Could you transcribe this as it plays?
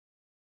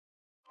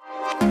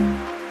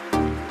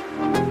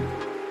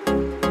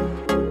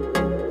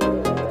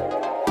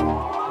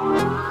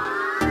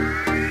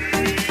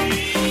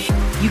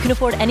You can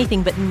afford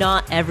anything, but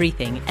not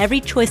everything.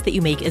 Every choice that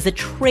you make is a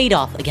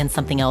trade-off against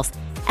something else.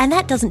 And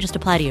that doesn't just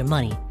apply to your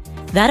money.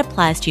 That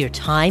applies to your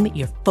time,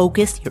 your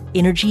focus, your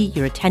energy,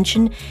 your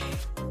attention,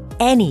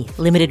 any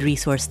limited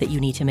resource that you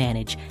need to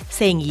manage.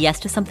 Saying yes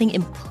to something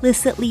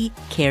implicitly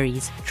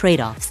carries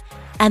trade-offs.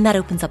 And that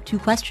opens up two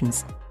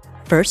questions.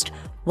 First,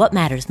 what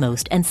matters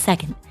most? And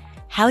second,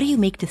 how do you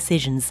make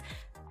decisions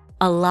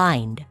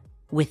aligned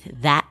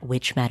with that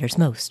which matters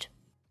most?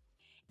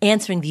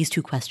 Answering these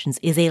two questions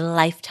is a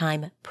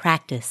lifetime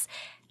practice,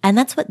 and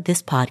that's what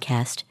this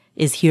podcast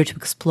is here to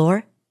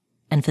explore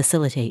and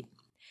facilitate.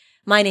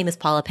 My name is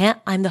Paula Pant.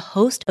 I'm the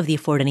host of the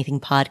Afford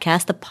Anything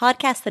podcast, the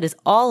podcast that is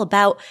all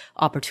about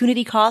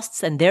opportunity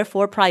costs and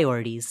therefore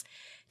priorities.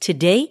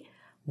 Today,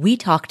 we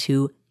talk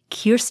to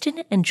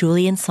Kirsten and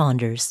Julian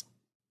Saunders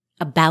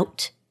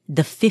about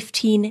the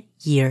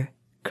 15-year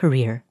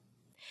career.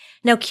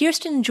 Now,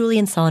 Kirsten and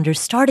Julian Saunders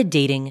started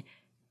dating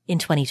in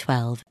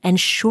 2012, and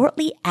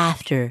shortly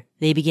after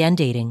they began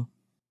dating,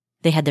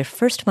 they had their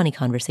first money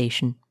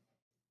conversation,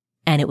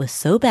 and it was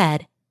so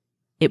bad,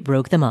 it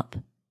broke them up.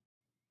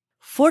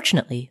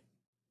 Fortunately,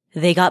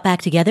 they got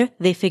back together,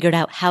 they figured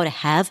out how to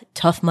have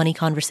tough money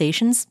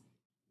conversations,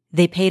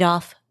 they paid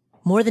off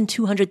more than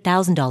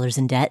 $200,000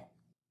 in debt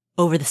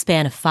over the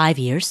span of 5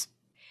 years,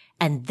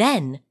 and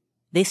then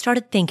they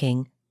started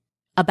thinking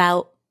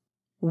about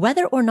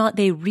whether or not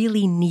they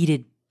really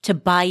needed to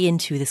buy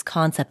into this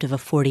concept of a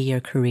 40-year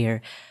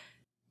career.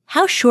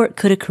 How short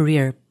could a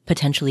career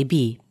potentially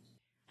be?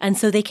 And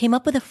so they came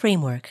up with a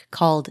framework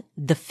called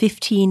the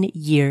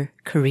 15-year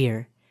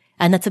career.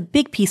 And that's a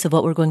big piece of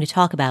what we're going to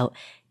talk about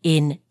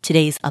in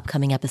today's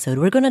upcoming episode.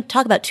 We're going to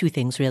talk about two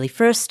things, really.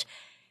 First,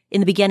 in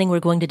the beginning, we're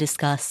going to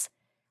discuss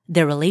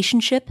their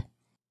relationship,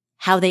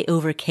 how they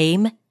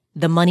overcame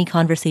the money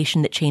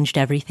conversation that changed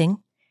everything.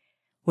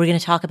 We're going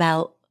to talk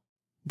about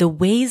the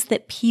ways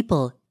that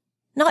people,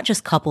 not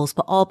just couples,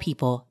 but all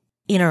people,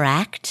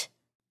 interact,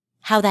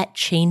 how that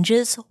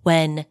changes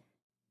when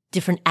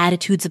different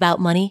attitudes about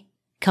money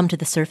come to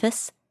the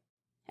surface.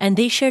 And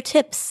they share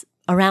tips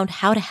around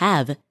how to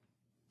have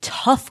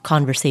tough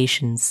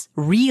conversations,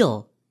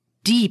 real,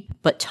 deep,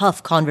 but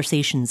tough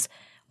conversations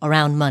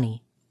around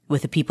money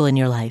with the people in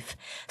your life.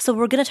 So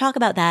we're going to talk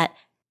about that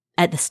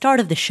at the start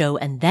of the show,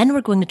 and then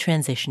we're going to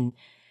transition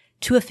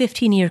to a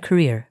 15-year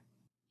career.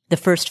 The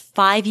first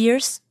 5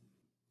 years,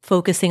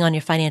 focusing on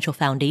your financial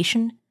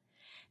foundation.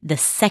 The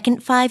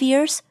second 5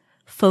 years,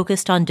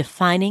 focused on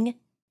defining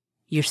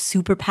your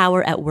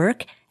superpower at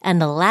work. And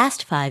the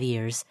last 5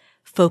 years,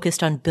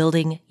 focused on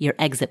building your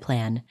exit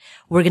plan.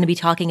 We're going to be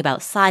talking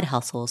about side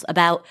hustles,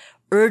 about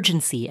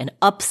urgency and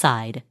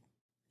upside,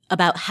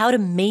 about how to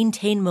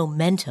maintain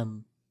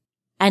momentum,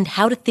 and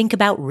how to think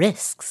about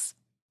risks.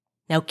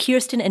 Now,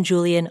 Kirsten and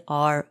Julian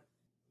are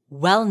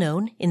well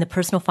known in the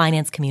personal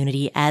finance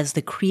community as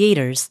the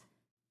creators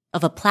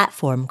of a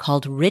platform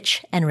called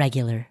Rich and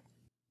Regular.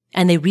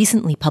 And they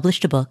recently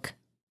published a book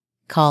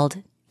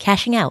called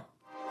Cashing Out.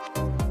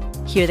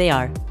 Here they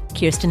are,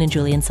 Kirsten and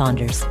Julian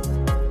Saunders.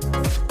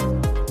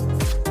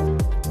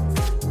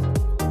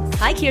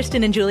 Hi,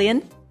 Kirsten and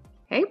Julian.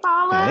 Hey,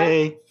 Paula.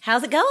 Hey.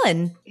 How's it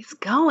going? It's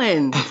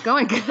going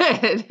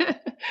good.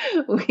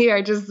 We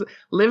are just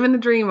living the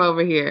dream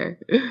over here.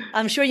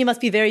 I'm sure you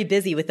must be very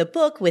busy with the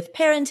book, with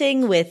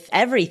parenting, with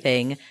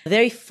everything. A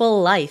very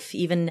full life,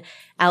 even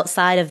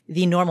outside of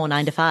the normal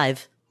 9 to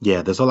 5.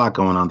 Yeah, there's a lot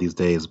going on these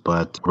days,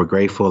 but we're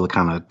grateful to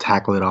kind of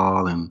tackle it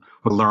all, and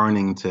we're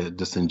learning to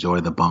just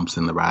enjoy the bumps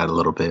in the ride a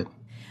little bit.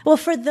 Well,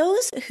 for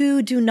those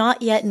who do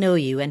not yet know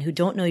you and who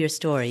don't know your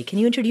story, can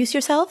you introduce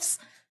yourselves?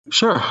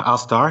 Sure, I'll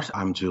start.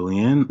 I'm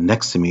Julian.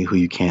 Next to me, who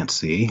you can't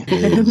see,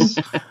 is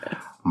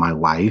my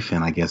wife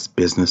and I guess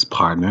business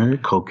partner,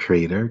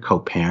 co-creator,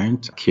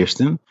 co-parent,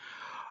 Kirsten.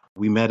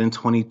 We met in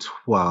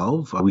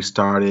 2012. We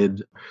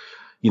started,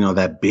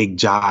 that big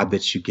job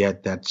that you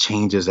get that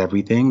changes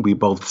everything. We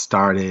both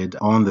started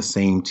on the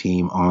same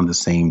team on the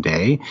same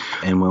day.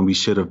 And when we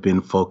should have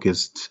been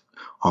focused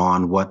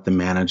on what the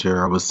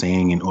manager was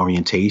saying in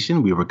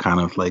orientation, we were kind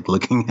of like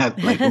looking at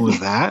like, who was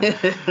that?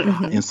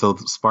 And so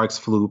sparks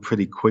flew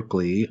pretty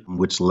quickly,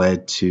 which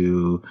led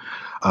to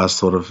us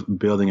sort of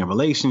building a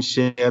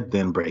relationship,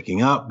 then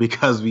breaking up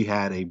because we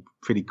had a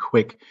pretty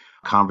quick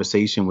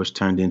conversation, which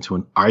turned into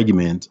an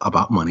argument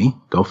about money.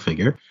 Go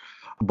figure.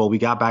 But we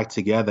got back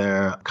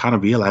together kind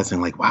of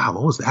realizing like, wow,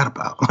 what was that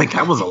about? Like,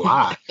 that was a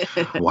lot.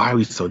 Why are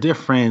we so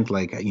different?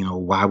 Like,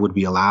 why would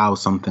we allow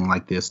something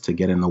like this to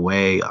get in the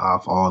way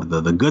of all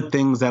the good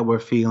things that we're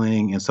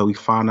feeling? And so we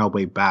found our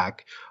way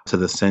back to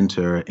the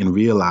center and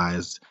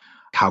realized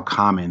how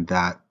common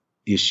that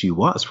issue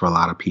was for a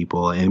lot of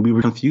people. And we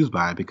were confused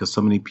by it because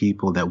so many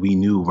people that we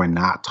knew were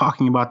not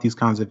talking about these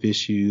kinds of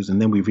issues.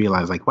 And then we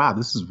realized like, wow,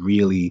 this is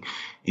really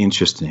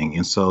interesting.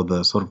 And so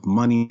the sort of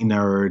money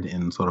nerd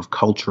and sort of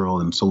cultural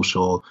and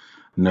social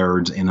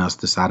nerds in us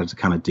decided to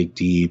kind of dig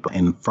deep.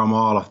 And from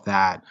all of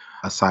that,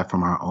 aside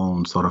from our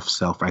own sort of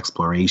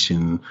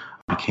self-exploration,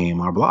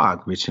 became our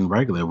blog, Rich and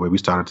Regular, where we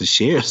started to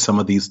share some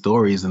of these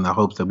stories in the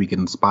hopes that we could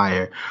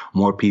inspire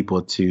more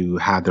people to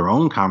have their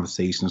own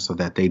conversations so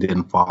that they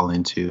didn't fall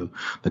into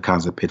the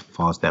kinds of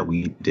pitfalls that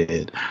we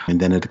did. And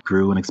then it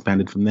grew and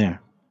expanded from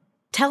there.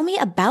 Tell me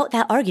about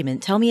that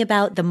argument. Tell me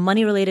about the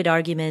money-related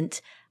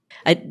argument.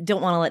 I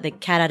don't want to let the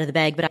cat out of the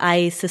bag, but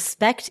I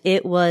suspect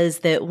it was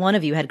that one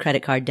of you had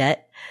credit card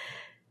debt.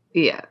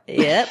 Yeah.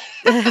 Yep.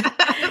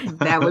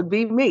 That would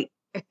be me.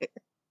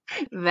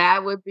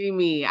 That would be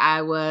me.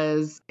 I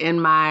was in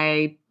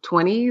my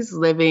 20s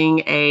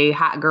living a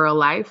hot girl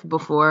life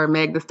before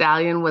Meg Thee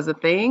Stallion was a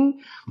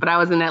thing. But I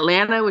was in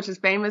Atlanta, which is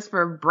famous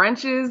for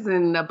brunches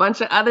and a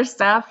bunch of other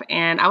stuff.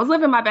 And I was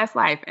living my best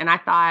life. And I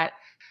thought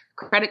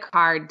credit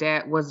card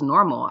debt was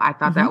normal. I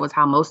thought that was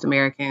how most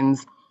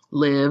Americans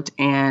lived.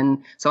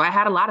 And so I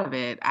had a lot of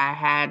it. I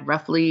had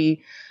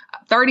roughly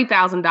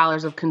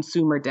 $30,000 of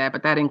consumer debt,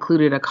 but that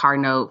included a car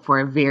note for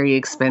a very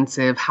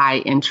expensive, high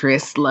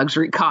interest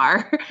luxury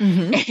car.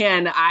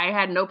 And I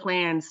had no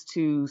plans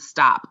to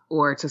stop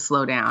or to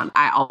slow down.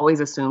 I always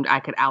assumed I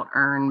could out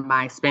earn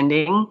my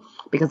spending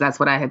because that's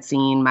what I had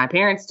seen my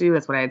parents do.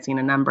 That's what I had seen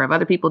a number of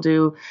other people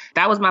do.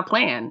 That was my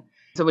plan.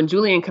 So when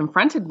Julian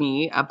confronted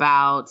me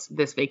about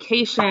this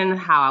vacation,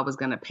 how I was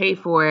going to pay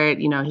for it,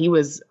 you know, he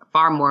was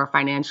far more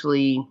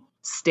financially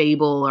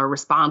stable or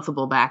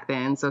responsible back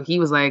then. So he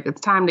was like,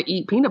 it's time to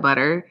eat peanut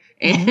butter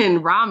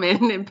and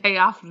ramen and pay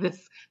off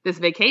this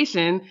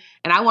vacation.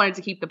 And I wanted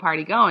to keep the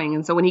party going.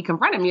 And so when he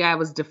confronted me, I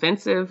was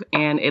defensive,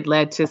 and it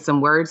led to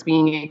some words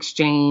being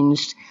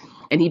exchanged.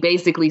 And he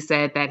basically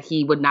said that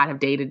he would not have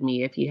dated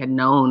me if he had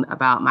known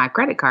about my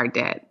credit card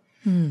debt.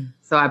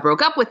 So I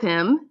broke up with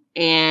him.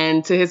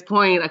 And to his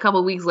point, a couple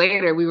of weeks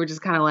later, we were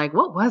just kind of like,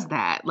 what was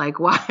that? Like,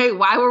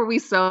 why were we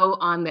so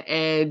on the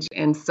edge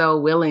and so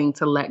willing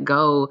to let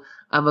go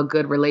of a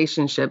good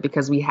relationship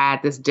because we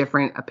had this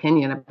different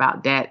opinion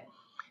about debt?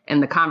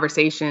 And the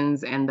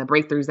conversations and the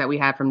breakthroughs that we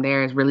had from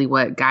there is really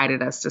what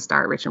guided us to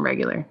start Rich and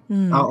Regular.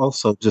 I'll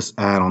also just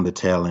add on the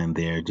tail end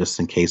there, just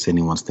in case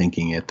anyone's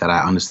thinking it, that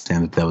I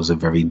understand that was a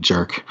very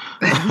jerk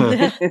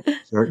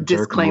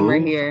disclaimer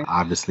move. here.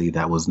 Obviously,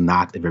 that was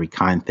not a very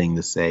kind thing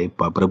to say,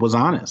 but it was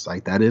honest.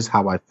 Like, that is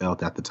how I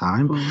felt at the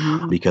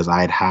time, because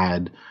I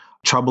had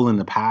trouble in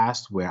the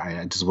past where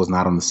I just was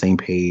not on the same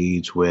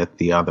page with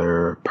the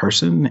other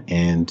person.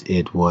 And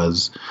it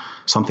was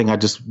something I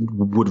just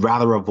would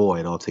rather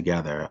avoid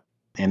altogether.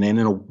 And then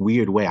in a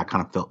weird way, I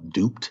kind of felt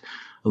duped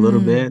a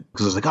little bit,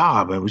 because I was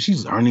like, but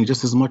she's earning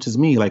just as much as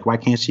me. Like, why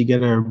can't she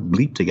get her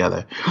bleep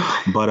together?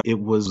 But it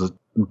was a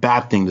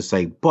bad thing to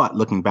say. But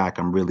looking back,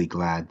 I'm really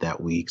glad that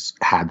we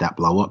had that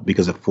blow up,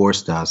 because it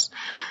forced us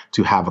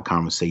to have a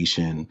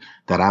conversation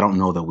that I don't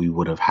know that we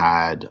would have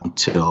had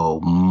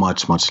until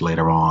much, much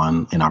later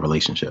on in our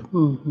relationship.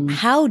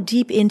 How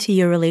deep into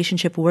your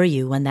relationship were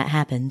you when that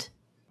happened?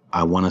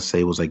 I want to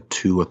say it was like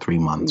 2 or 3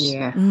 months.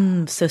 Yeah.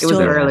 So it still was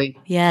early.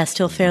 Yeah,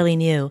 still fairly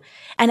new.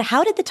 And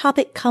how did the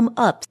topic come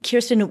up?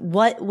 Kirsten,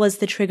 what was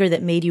the trigger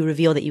that made you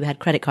reveal that you had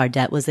credit card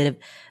debt? Was it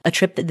a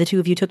trip that the two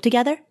of you took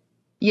together?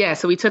 Yeah,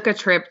 so we took a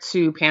trip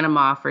to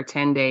Panama for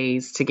 10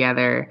 days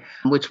together,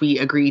 which we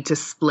agreed to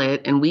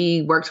split. And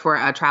we worked for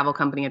a travel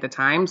company at the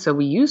time, so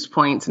we used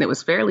points and it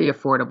was fairly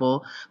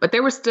affordable. But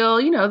there was still,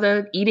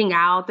 the eating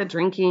out, the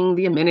drinking,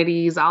 the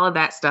amenities, all of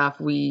that stuff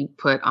we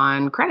put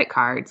on credit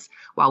cards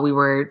while we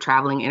were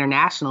traveling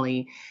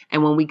internationally.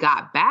 And when we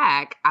got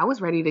back, I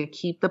was ready to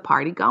keep the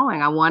party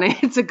going. I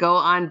wanted to go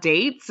on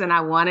dates and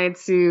I wanted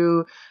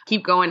to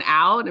keep going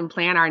out and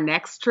plan our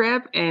next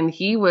trip. And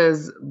he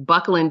was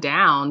buckling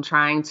down,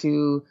 trying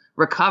to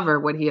recover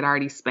what he had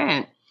already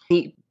spent.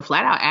 He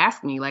flat out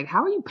asked me, like,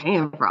 how are you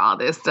paying for all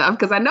this stuff?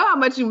 Because I know how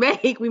much you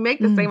make. We make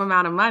the same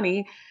amount of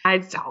money. I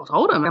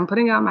told him I'm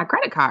putting it on my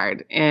credit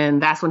card.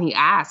 And that's when he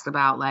asked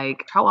about,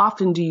 like, how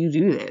often do you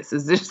do this?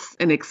 Is this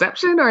an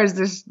exception or is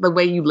this the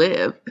way you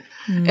live?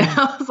 And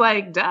I was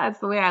like, duh, it's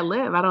the way I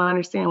live. I don't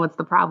understand what's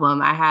the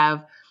problem. I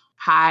have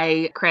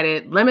high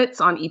credit limits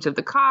on each of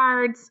the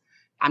cards.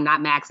 I'm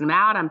not maxing them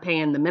out. I'm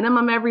paying the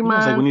minimum every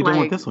month. Like, when you're done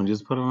with this one,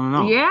 just put it on a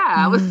note.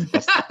 Yeah.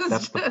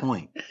 That's the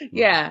point.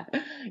 Yeah.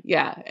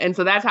 And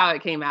so that's how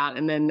it came out.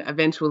 And then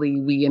eventually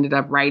we ended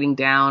up writing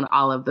down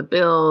all of the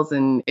bills,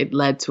 and it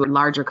led to a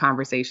larger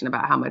conversation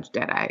about how much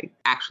debt I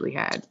actually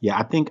had. Yeah,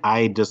 I think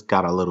I just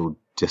got a little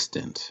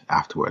distant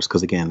afterwards,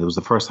 because, again, it was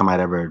the first time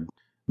I'd ever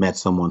met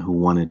someone who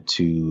wanted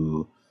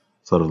to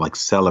sort of like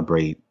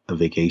celebrate a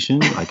vacation.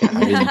 Like,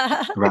 I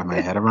didn't wrap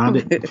my head around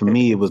it. For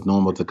me, it was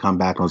normal to come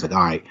back and I was like,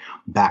 all right,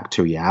 back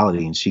to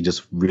reality. And she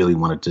just really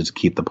wanted to just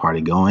keep the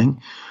party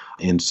going.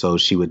 And so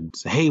she would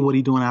say, hey, what are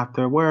you doing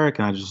after work?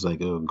 And I was just like,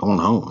 going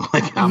home.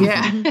 Like,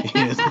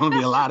 it's going to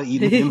be a lot of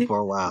eating in for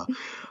a while.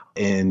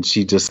 And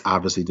she just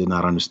obviously did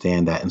not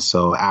understand that. And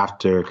so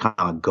after kind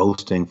of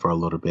ghosting for a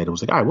little bit, it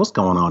was like, all right, what's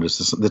going on?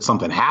 Did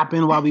something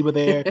happen while we were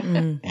there?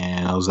 And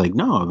I was like,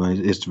 no,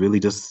 it's really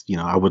just,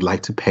 I would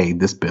like to pay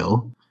this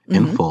bill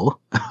in full.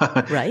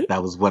 Right.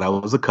 That was what I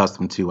was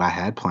accustomed to. I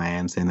had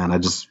plans, and then I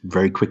just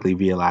very quickly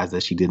realized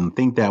that she didn't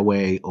think that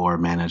way or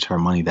manage her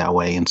money that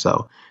way. And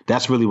so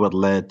that's really what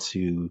led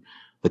to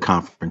the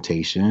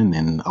confrontation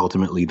and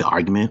ultimately the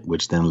argument,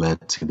 which then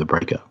led to the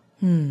breakup.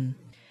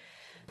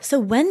 So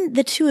when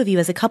the two of you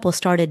as a couple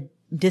started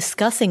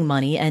discussing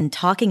money and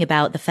talking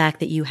about the fact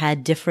that you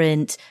had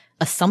different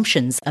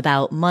assumptions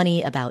about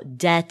money, about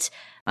debt,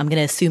 I'm going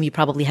to assume you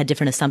probably had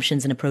different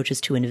assumptions and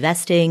approaches to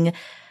investing,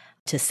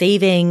 to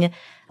saving.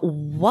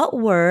 What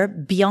were,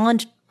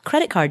 beyond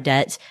credit card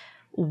debt,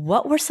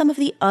 what were some of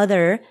the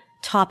other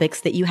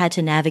topics that you had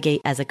to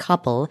navigate as a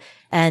couple?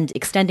 And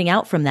extending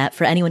out from that,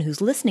 for anyone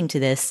who's listening to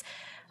this,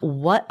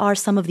 what are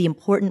some of the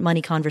important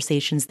money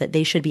conversations that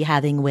they should be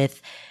having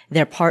with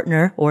their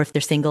partner, or if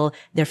they're single,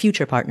 their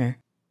future partner?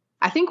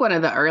 I think one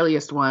of the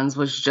earliest ones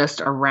was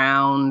just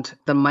around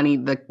the money,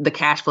 the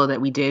cash flow that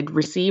we did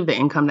receive, the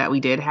income that we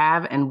did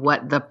have, and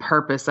what the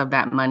purpose of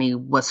that money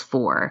was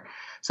for.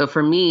 So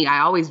for me, I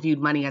always viewed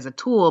money as a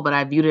tool, but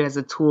I viewed it as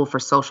a tool for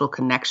social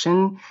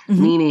connection,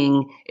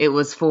 meaning it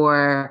was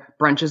for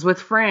brunches with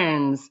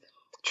friends,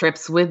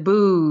 trips with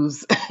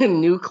booze,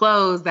 new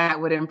clothes that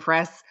would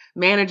impress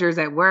managers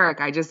at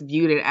work. I just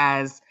viewed it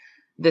as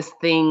this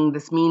thing,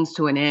 this means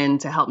to an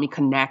end to help me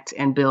connect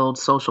and build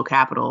social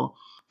capital.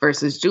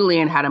 Versus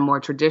Julian had a more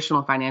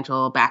traditional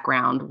financial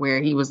background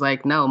where he was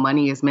like, no,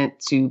 money is meant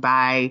to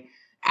buy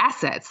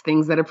assets,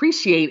 things that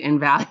appreciate in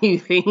value,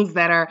 things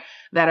that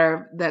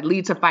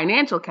lead to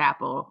financial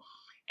capital.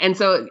 And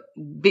so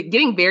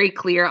getting very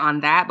clear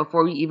on that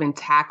before we even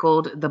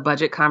tackled the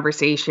budget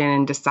conversation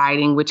and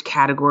deciding which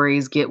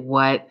categories get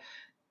what,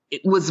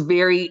 it was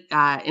very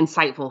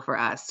insightful for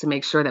us to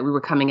make sure that we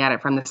were coming at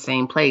it from the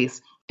same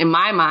place. In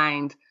my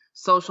mind,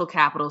 social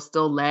capital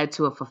still led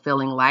to a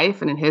fulfilling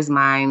life. And in his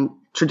mind,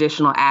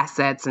 traditional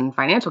assets and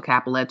financial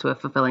capital led to a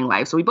fulfilling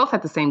life. So we both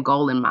had the same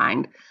goal in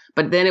mind.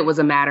 But then it was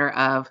a matter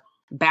of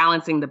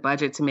balancing the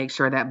budget to make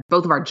sure that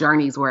both of our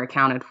journeys were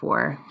accounted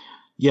for.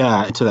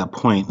 Yeah, to that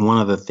point, one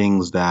of the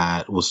things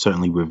that was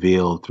certainly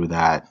revealed through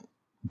that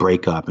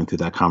breakup and through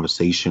that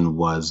conversation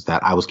was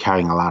that I was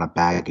carrying a lot of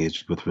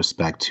baggage with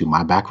respect to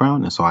my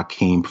background. And so I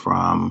came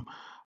from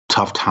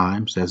tough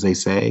times, as they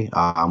say.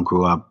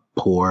 Grew up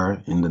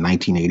poor in the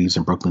 1980s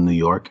in Brooklyn, New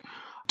York,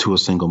 to a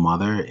single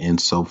mother. And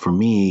so for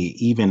me,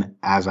 even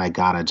as I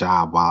got a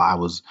job, while I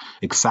was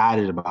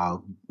excited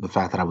about the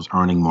fact that I was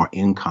earning more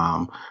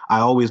income, I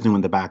always knew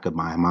in the back of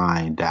my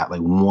mind that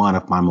like one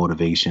of my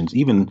motivations,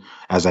 even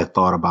as I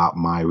thought about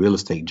my real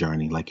estate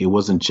journey, like it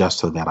wasn't just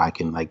so that I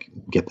can like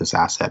get this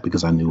asset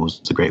because I knew it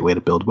was a great way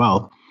to build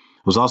wealth.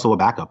 It was also a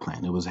backup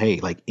plan. It was, hey,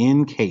 like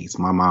in case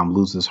my mom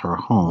loses her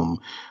home,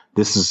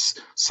 this is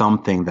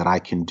something that I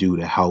can do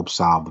to help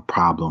solve the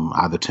problem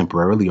either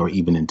temporarily or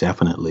even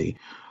indefinitely.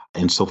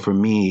 And so for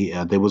me,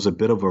 there was a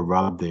bit of a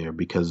rub there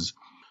because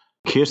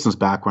Kirsten's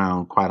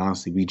background, quite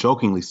honestly, we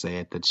jokingly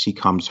said that she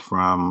comes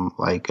from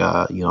like,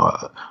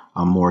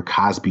 a more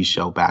Cosby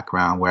Show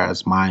background,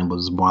 whereas mine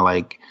was more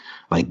like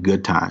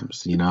Good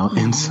Times, Mm-hmm.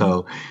 And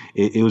so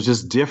it was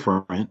just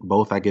different.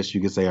 Both, I guess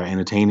you could say, are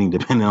entertaining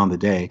depending on the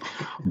day.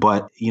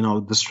 But,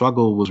 the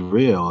struggle was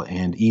real.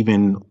 And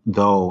even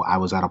though I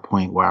was at a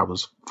point where I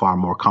was far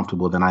more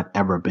comfortable than I'd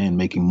ever been,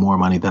 making more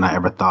money than I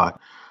ever thought,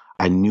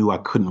 I knew I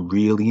couldn't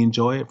really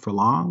enjoy it for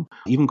long.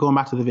 Even going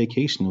back to the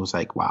vacation, it was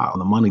like, wow,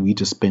 the money we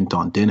just spent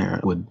on dinner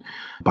would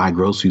buy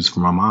groceries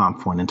for my mom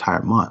for an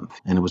entire month.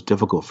 And it was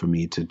difficult for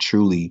me to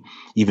truly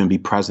even be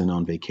present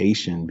on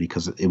vacation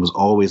because it was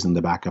always in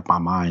the back of my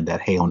mind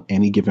that, hey, on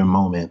any given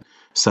moment,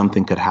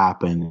 something could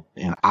happen.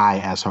 And I,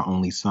 as her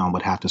only son,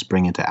 would have to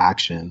spring into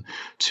action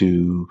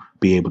to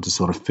be able to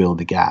sort of fill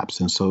the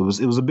gaps. And so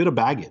it was a bit of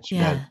baggage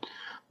that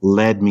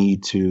led me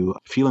to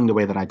feeling the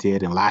way that I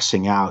did and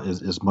lashing out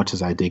as much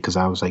as I did, because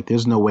I was like,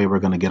 there's no way we're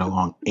going to get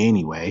along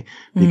anyway,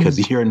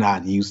 because you're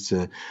not used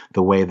to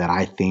the way that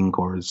I think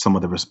or some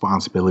of the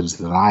responsibilities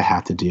that I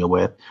have to deal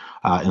with.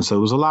 And so it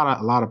was a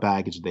lot of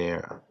baggage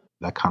there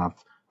that kind of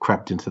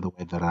crept into the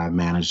way that I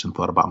managed and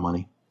thought about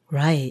money.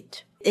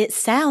 Right. It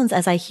sounds,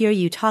 as I hear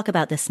you talk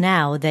about this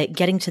now, that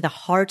getting to the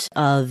heart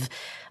of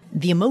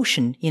the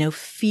emotion,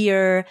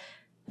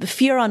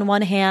 fear on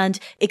one hand,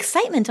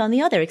 excitement on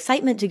the other,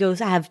 excitement to go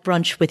have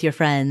brunch with your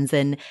friends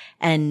and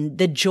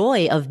the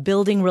joy of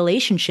building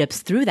relationships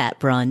through that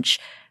brunch,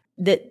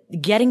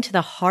 that getting to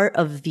the heart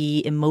of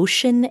the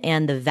emotion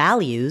and the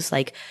values,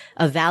 like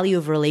a value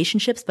of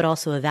relationships, but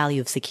also a value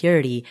of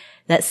security.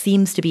 That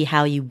seems to be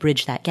how you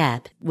bridge that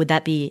gap. Would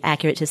that be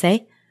accurate to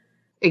say?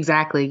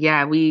 Exactly.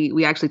 Yeah.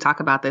 We actually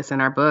talk about this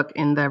in our book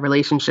in the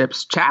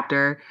relationships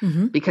chapter,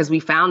 because we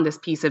found this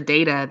piece of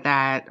data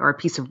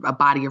a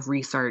body of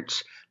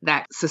research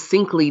that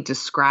succinctly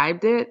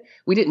described it.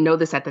 We didn't know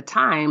this at the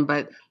time,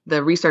 but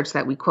the research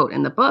that we quote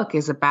in the book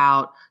is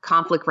about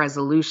conflict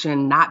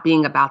resolution not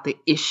being about the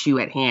issue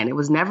at hand. It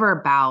was never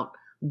about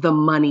the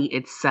money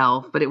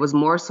itself, but it was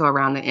more so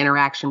around the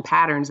interaction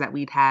patterns that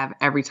we'd have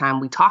every time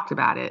we talked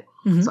about it.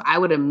 So I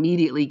would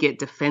immediately get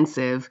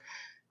defensive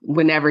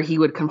whenever he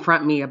would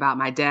confront me about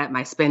my debt,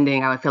 my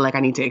spending, I would feel like I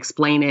need to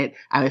explain it.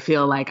 I would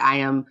feel like I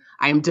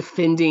am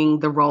defending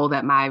the role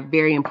that my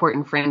very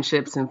important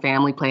friendships and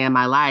family play in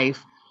my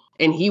life.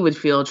 And he would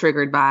feel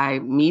triggered by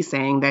me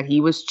saying that he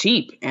was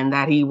cheap and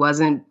that he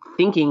wasn't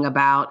thinking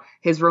about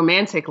his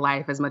romantic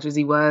life as much as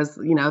he was,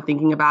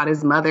 thinking about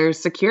his mother's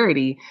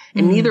security.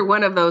 And neither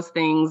one of those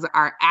things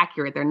are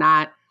accurate.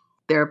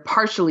 They're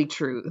partially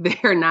true.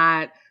 They're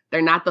not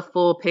the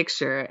full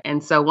picture.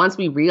 And so once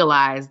we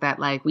realized that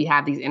like we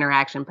have these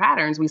interaction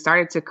patterns, we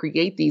started to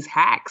create these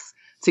hacks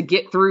to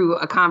get through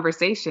a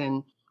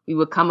conversation. We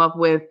would come up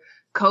with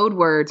code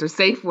words or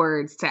safe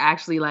words to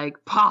actually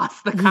like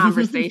pause the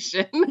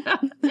conversation.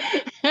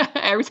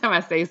 Every time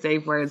I say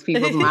safe words,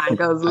 people's mind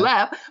goes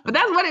left, but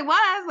that's what it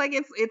was. Like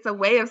it's a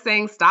way of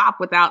saying stop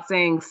without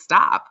saying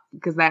stop,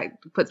 because that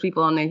puts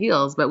people on their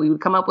heels. But we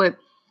would come up with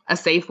a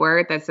safe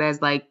word that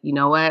says like, you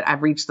know what,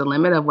 I've reached the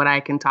limit of what I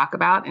can talk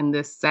about in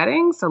this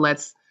setting. So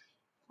let's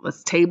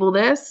table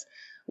this.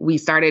 We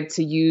started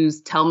to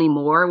use tell me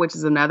more, which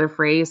is another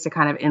phrase to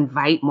kind of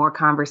invite more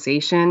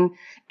conversation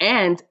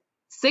and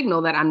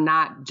signal that I'm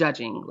not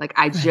judging. Like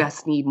I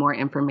just need more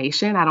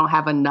information. I don't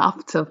have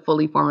enough to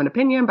fully form an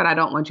opinion, but I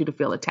don't want you to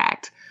feel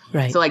attacked.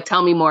 Right. So like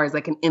tell me more is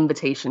like an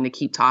invitation to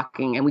keep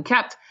talking. And we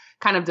kept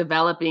kind of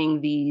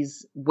developing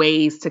these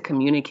ways to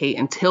communicate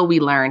until we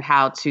learned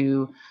how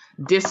to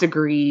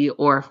disagree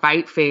or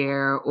fight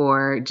fair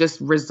or just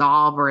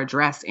resolve or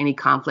address any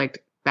conflict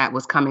that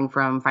was coming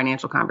from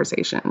financial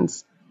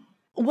conversations.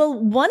 Well,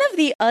 one of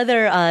the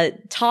other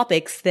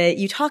topics that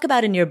you talk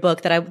about in your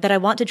book that I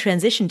want to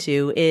transition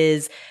to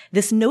is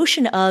this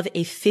notion of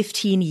a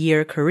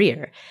 15-year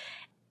career.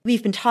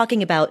 We've been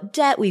talking about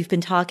debt. We've been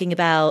talking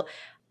about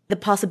the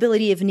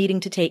possibility of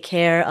needing to take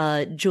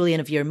care, Julian,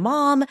 of your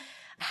mom.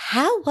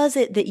 How was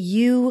it that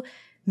you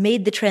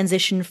made the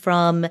transition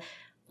from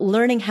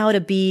learning how to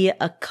be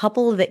a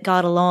couple that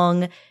got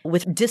along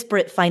with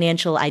disparate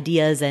financial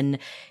ideas and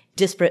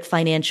disparate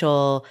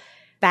financial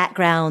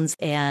backgrounds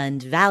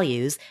and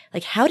values?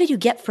 Like, how did you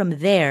get from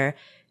there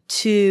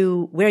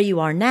to where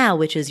you are now,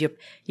 which is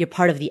you're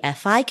part of the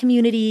FI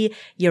community.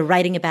 You're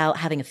writing about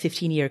having a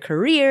 15-year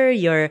career.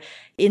 You're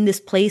in this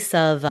place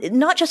of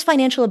not just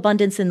financial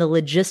abundance in the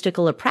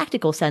logistical or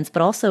practical sense,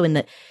 but also in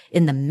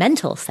the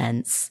mental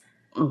sense.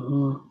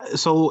 Mm-hmm.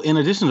 So in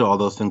addition to all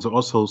those things, I'm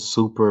also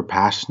super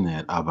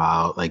passionate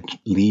about like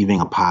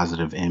leaving a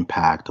positive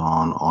impact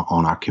on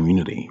our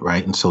community,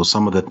 right? And so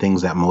some of the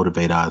things that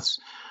motivate us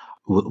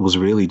was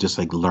really just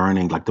like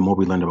learning, like the more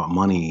we learned about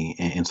money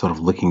and sort of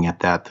looking at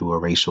that through a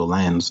racial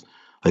lens,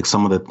 like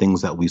some of the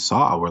things that we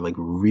saw were like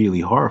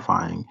really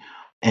horrifying.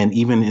 And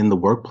even in the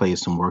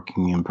workplace and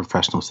working in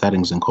professional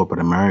settings in corporate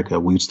America,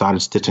 we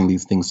started stitching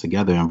these things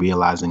together and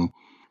realizing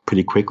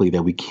pretty quickly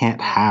that we can't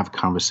have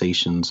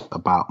conversations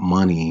about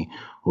money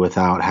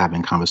without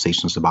having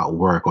conversations about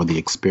work or the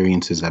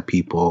experiences that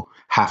people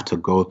have to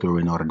go through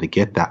in order to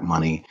get that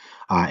money.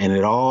 And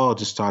it all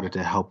just started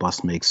to help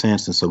us make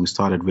sense. And so we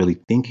started really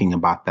thinking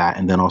about that,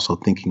 and then also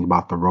thinking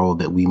about the role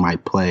that we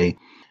might play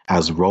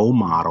as role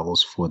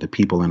models for the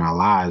people in our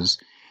lives.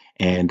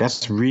 And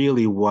that's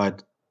really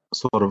what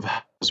sort of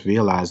helped us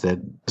realize that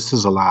this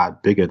is a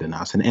lot bigger than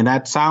us. And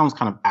that sounds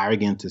kind of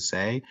arrogant to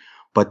say,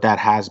 but that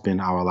has been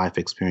our life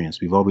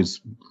experience. We've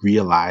always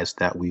realized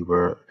that we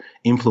were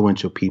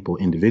influential people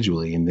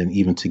individually, and then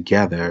even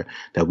together,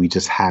 that we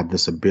just had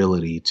this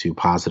ability to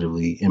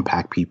positively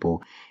impact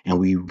people. And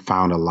we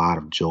found a lot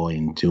of joy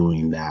in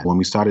doing that. When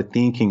we started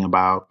thinking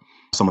about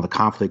some of the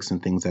conflicts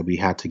and things that we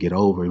had to get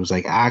over, it was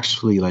like,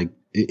 actually, like,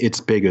 it's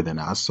bigger than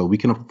us. So we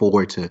can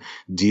afford to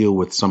deal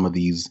with some of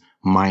these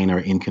minor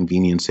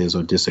inconveniences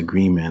or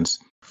disagreements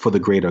for the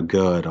greater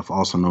good of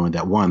also knowing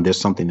that, one, there's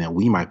something that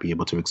we might be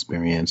able to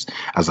experience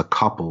as a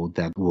couple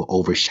that will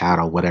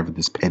overshadow whatever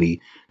this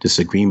petty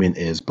disagreement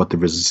is. But the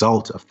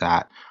result of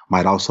that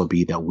might also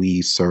be that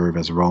we serve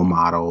as role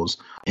models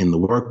in the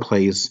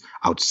workplace,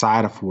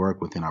 outside of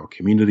work, within our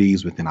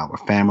communities, within our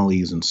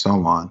families, and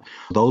so on.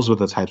 Those were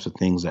the types of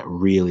things that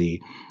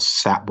really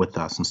sat with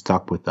us and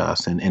stuck with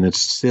us. And it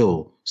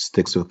still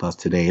sticks with us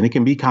today. And it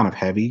can be kind of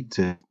heavy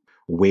to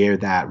wear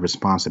that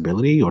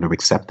responsibility or to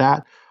accept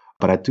that.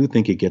 But I do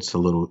think it gets a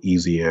little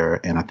easier.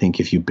 And I think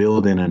if you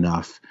build in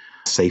enough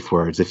safe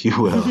words, if you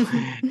will,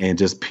 and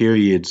just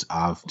periods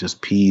of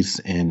just peace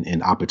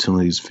and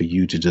opportunities for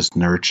you to just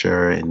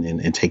nurture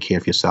and take care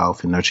of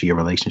yourself and nurture your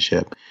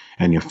relationship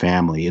and your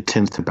family, it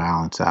tends to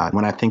balance out.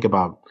 When I think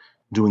about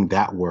doing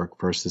that work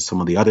versus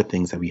some of the other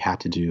things that we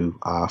had to do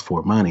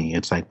for money,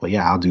 it's like, well,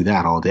 yeah, I'll do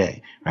that all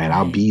day, right?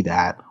 I'll be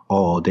that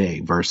all day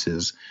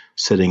versus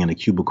sitting in a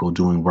cubicle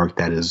doing work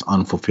that is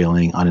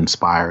unfulfilling,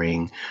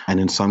 uninspiring, and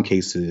in some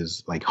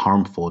cases, like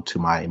harmful to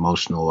my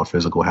emotional or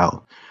physical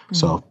health. Mm-hmm.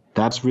 So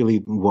that's really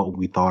what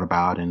we thought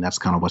about. And that's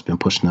kind of what's been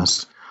pushing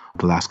us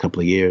the last couple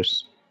of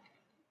years.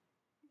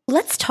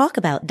 Let's talk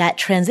about that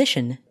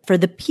transition for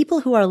the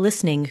people who are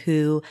listening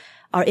who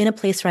are in a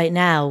place right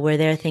now where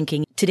they're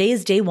thinking, today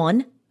is day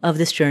one of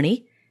this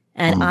journey,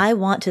 and I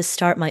want to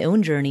start my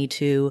own journey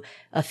to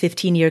a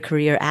 15-year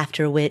career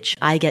after which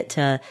I get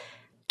to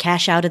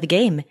cash out of the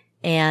game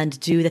and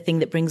do the thing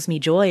that brings me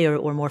joy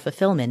or more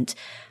fulfillment.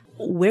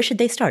 Where should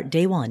they start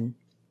day one?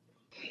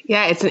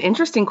 Yeah, it's an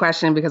interesting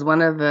question because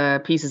one of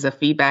the pieces of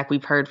feedback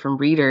we've heard from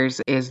readers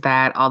is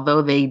that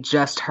although they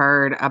just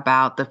heard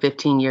about the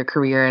 15-year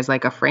career as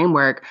like a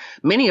framework,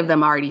 many of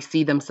them already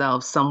see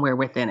themselves somewhere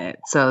within it.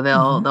 So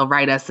they'll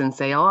write us and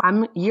say, "Oh,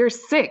 I'm year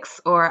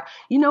 6," or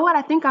 "You know what?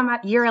 I think I'm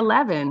at year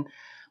 11."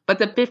 But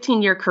the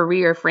 15-year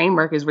career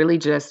framework is really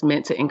just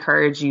meant to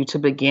encourage you to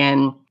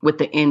begin with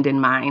the end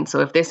in mind. So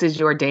if this is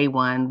your day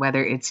one,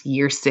 whether it's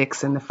year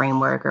 6 in the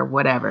framework or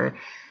whatever,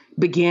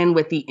 begin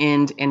with the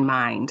end in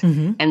mind.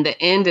 And the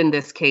end in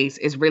this case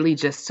is really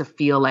just to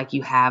feel like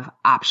you have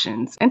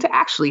options and to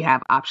actually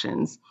have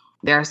options.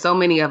 There are so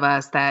many of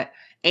us that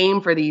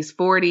aim for these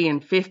 40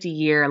 and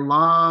 50-year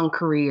long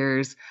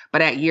careers,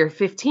 but at year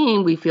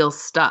 15, we feel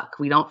stuck.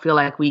 We don't feel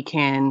like we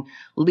can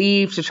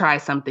leave to try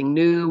something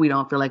new. We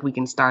don't feel like we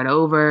can start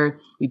over.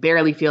 We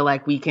barely feel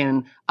like we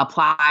can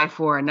apply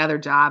for another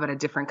job at a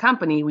different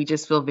company. We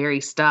just feel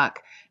very stuck.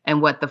 And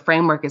what the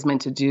framework is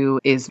meant to do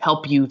is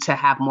help you to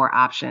have more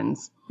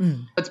options.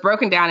 It's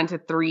broken down into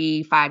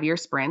 3 5-year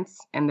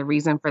sprints. And the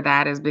reason for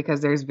that is because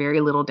there's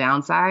very little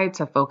downside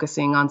to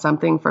focusing on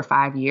something for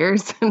 5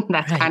 years.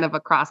 That's kind of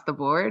across the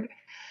board.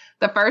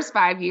 The first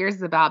 5 years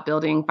is about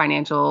building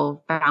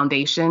financial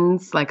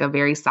foundations, like a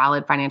very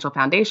solid financial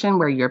foundation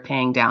where you're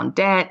paying down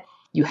debt,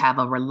 you have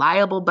a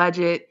reliable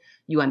budget,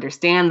 you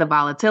understand the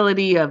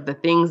volatility of the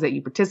things that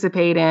you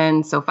participate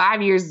in. So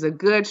 5 years is a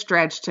good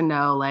stretch to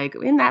know, like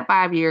in that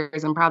 5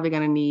 years, I'm probably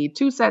going to need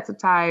 2 sets of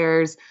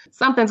tires.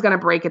 Something's going to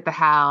break at the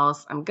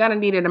house. I'm going to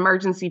need an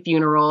emergency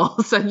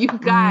funeral. So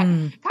you've got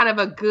kind of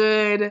a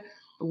good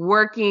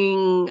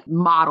working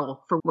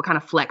model for what kind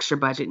of flex your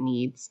budget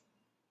needs.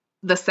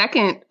 The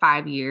second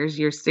 5 years,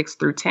 years 6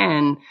 through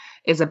 10,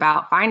 is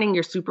about finding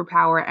your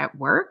superpower at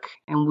work.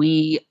 And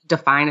we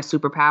define a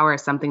superpower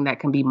as something that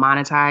can be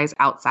monetized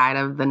outside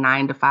of the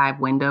 9 to 5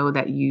 window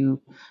that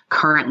you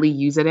currently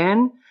use it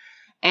in,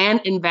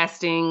 and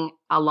investing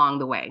along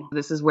the way.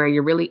 This is where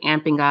you're really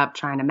amping up,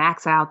 trying to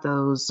max out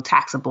those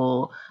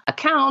taxable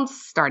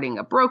accounts, starting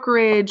a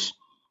brokerage,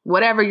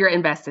 whatever you're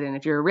invested in.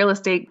 If you're a real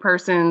estate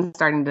person,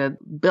 starting to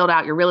build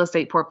out your real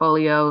estate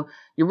portfolio,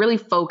 you're really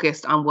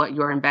focused on what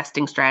your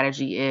investing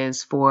strategy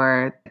is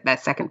for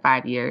that second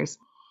 5 years.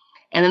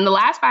 And then the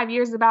last 5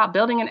 years is about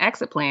building an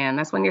exit plan.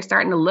 That's when you're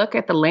starting to look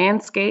at the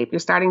landscape. You're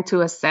starting to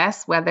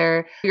assess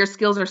whether your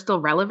skills are still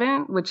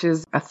relevant, which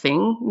is a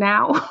thing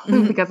now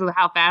because of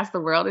how fast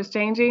the world is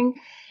changing,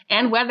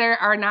 and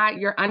whether or not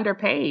you're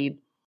underpaid.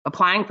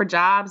 Applying for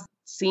jobs,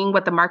 seeing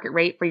what the market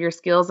rate for your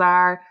skills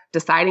are,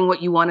 deciding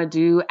what you want to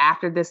do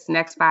after this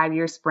next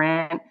 5-year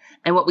sprint.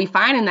 And what we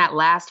find in that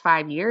last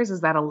 5 years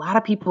is that a lot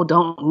of people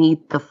don't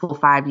need the full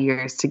 5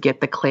 years to get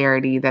the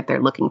clarity that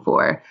they're looking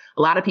for.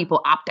 A lot of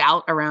people opt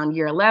out around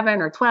year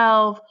 11 or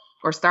 12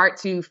 or start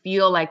to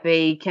feel like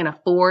they can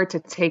afford to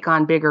take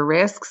on bigger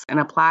risks and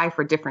apply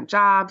for different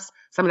jobs.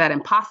 Some of that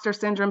imposter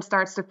syndrome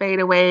starts to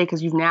fade away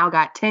because you've now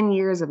got 10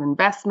 years of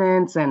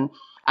investments and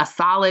a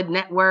solid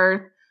net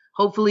worth,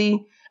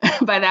 hopefully,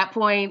 by that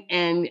point,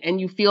 and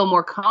you feel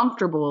more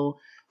comfortable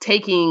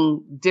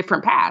taking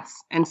different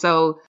paths. And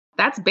so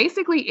that's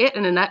basically it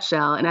in a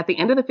nutshell. And at the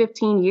end of the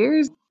 15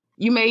 years,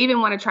 you may even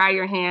want to try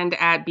your hand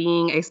at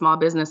being a small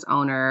business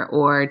owner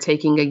or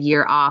taking a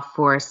year off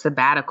for a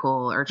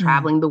sabbatical or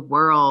traveling the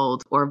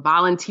world or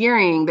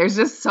volunteering. There's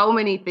just so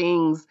many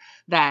things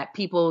that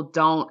people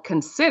don't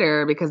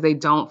consider because they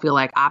don't feel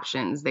like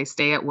options. They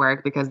stay at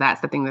work because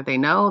that's the thing that they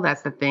know.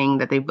 That's the thing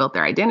that they've built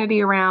their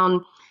identity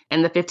around.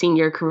 And the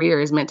 15-year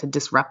career is meant to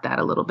disrupt that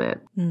a little bit.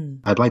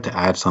 I'd like to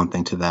add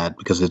something to that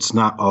because it's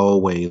not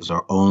always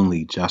or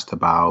only just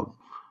about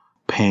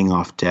paying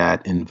off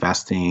debt,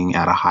 investing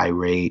at a high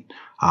rate,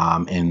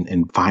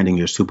 and finding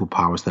your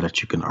superpowers so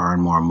that you can earn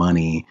more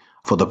money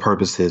for the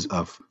purposes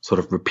of sort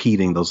of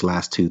repeating those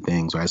last two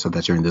things, right? So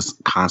that you're in this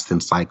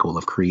constant cycle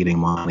of creating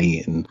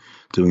money and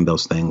doing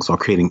those things, or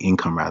creating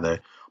income rather.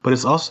 But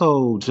it's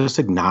also just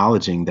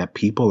acknowledging that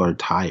people are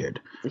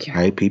tired,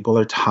 right? People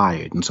are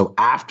tired. And so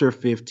after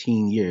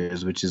 15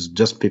 years, which is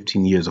just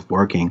 15 years of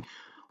working,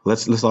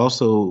 let's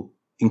also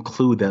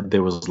include that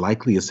there was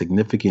likely a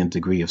significant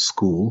degree of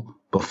school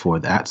before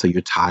that. So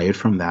you're tired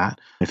from that.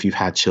 If you've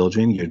had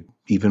children, you're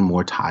even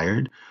more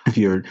tired. If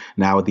you're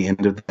now at the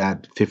end of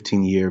that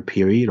 15-year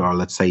period, or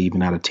let's say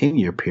even at a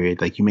 10-year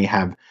period, like you may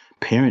have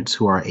parents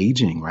who are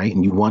aging, right?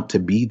 And you want to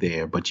be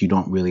there, but you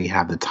don't really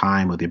have the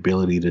time or the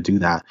ability to do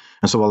that.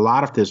 And so a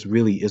lot of this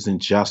really isn't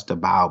just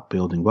about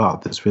building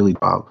wealth. It's really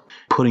about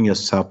putting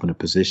yourself in a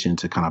position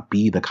to kind of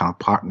be the kind of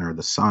partner,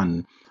 the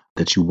son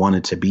that you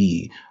wanted to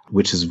be,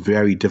 which is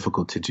very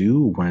difficult to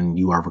do when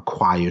you are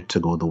required to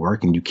go to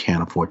work and you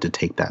can't afford to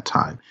take that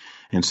time.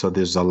 And so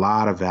there's a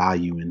lot of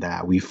value in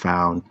that we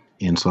found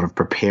in sort of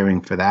preparing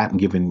for that and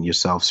giving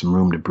yourself some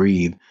room to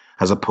breathe,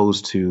 as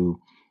opposed to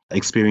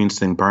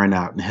experiencing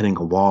burnout and hitting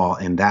a wall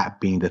and that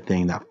being the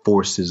thing that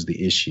forces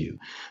the issue.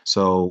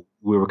 So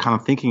we were kind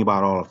of thinking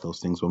about all of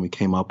those things when we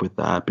came up with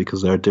that,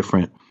 because there are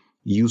different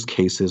use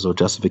cases or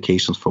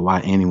justifications for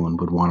why anyone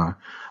would want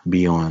to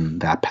be on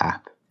that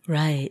path.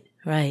 Right,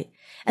 right.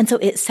 And so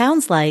it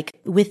sounds like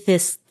with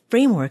this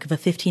framework of a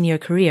 15-year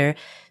career,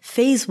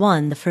 phase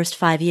one, the first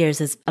 5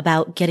 years, is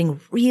about getting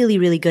really,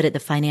 really good at the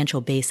financial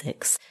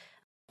basics.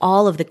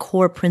 All of the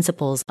core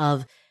principles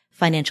of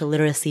financial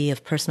literacy,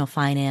 of personal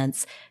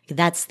finance,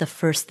 that's the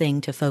first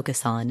thing to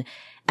focus on.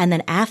 And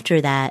then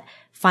after that,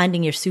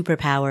 finding your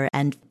superpower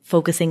and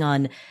focusing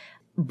on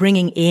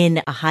bringing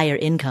in a higher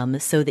income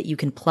so that you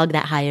can plug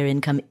that higher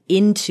income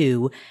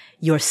into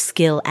your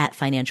skill at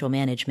financial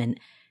management.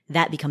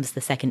 That becomes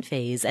the second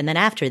phase. And then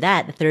after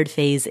that, the third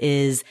phase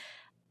is,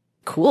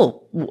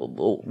 cool,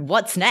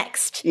 what's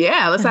next?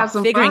 Yeah, let's have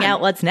some figuring fun.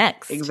 out what's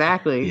next.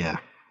 Exactly. Yeah.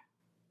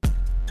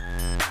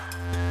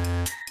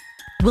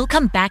 We'll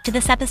come back to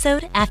this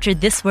episode after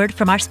this word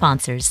from our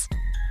sponsors.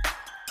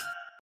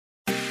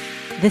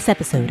 This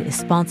episode is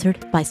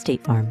sponsored by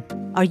State Farm.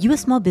 Are you a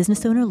small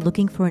business owner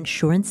looking for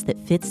insurance that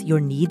fits your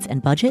needs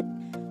and budget?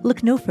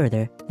 Look no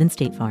further than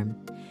State Farm.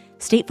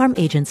 State Farm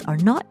agents are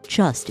not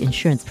just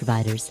insurance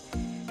providers.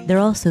 They're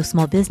also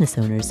small business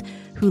owners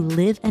who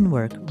live and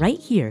work right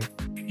here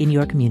in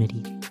your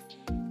community.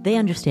 They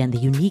understand the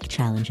unique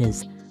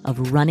challenges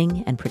of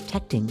running and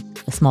protecting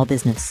a small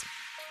business.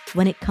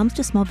 When it comes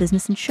to small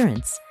business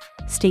insurance,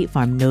 State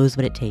Farm knows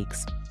what it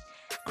takes.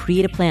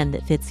 Create a plan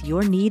that fits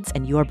your needs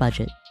and your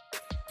budget.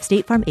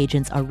 State Farm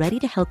agents are ready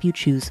to help you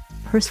choose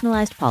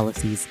personalized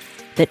policies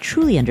that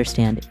truly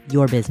understand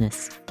your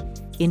business.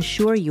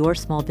 Insure your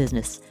small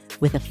business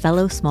with a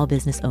fellow small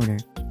business owner.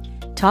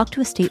 Talk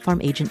to a State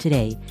Farm agent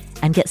today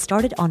and get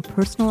started on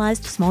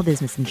personalized small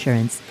business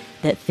insurance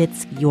that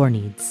fits your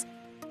needs.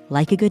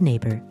 Like a good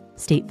neighbor,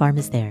 State Farm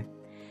is there.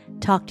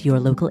 Talk to your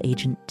local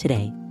agent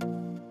today.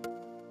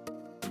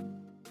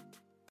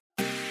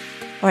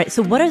 All right,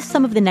 so what are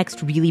some of the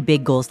next really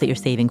big goals that you're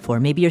saving for?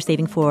 Maybe you're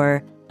saving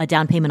for a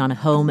down payment on a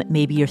home.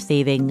 Maybe you're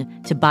saving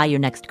to buy your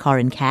next car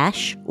in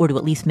cash or to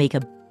at least make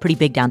a pretty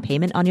big down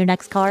payment on your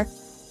next car.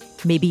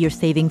 Maybe you're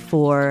saving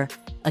for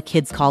a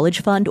kid's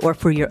college fund or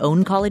for your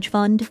own college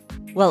fund.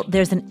 Well,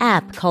 there's an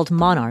app called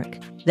Monarch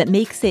that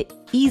makes it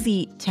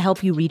easy to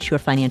help you reach your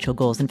financial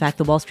goals. In fact,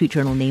 the Wall Street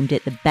Journal named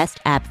it the best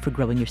app for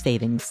growing your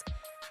savings.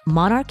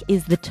 Monarch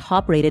is the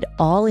top-rated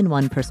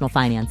all-in-one personal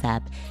finance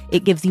app.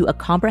 It gives you a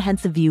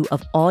comprehensive view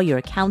of all your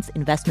accounts,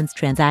 investments,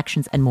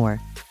 transactions, and more.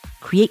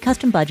 Create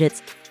custom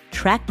budgets,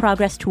 track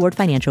progress toward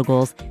financial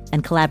goals,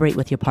 and collaborate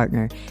with your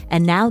partner.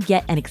 And now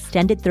get an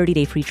extended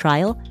 30-day free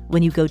trial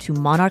when you go to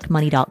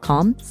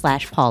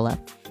monarchmoney.com/Paula.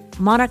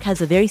 Monarch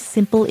has a very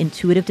simple,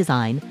 intuitive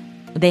design.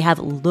 They have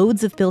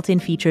loads of built-in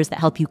features that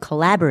help you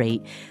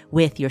collaborate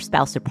with your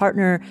spouse or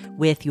partner,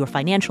 with your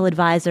financial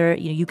advisor.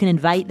 You can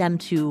invite them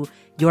to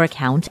your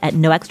account at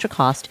no extra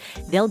cost.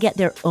 They'll get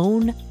their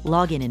own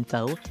login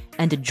info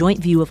and a joint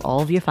view of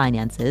all of your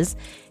finances.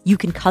 You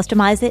can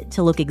customize it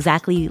to look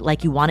exactly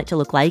like you want it to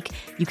look like.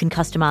 You can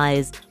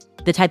customize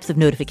the types of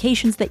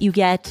notifications that you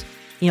get.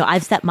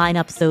 I've set mine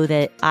up so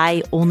that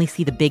I only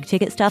see the big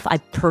ticket stuff. I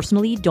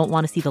personally don't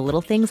want to see the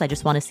little things. I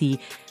just want to see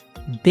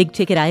big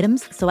ticket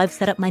items. So I've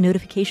set up my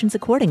notifications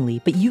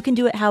accordingly, but you can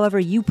do it however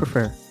you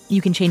prefer.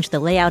 You can change the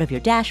layout of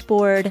your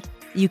dashboard.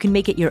 You can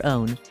make it your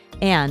own.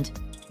 And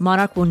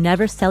Monarch will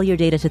never sell your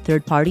data to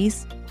third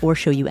parties or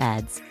show you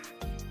ads.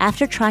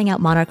 After trying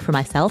out Monarch for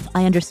myself,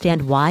 I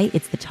understand why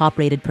it's the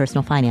top-rated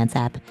personal finance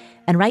app.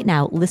 And right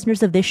now,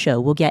 listeners of this show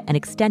will get an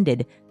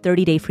extended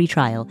 30-day free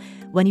trial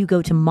when you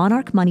go to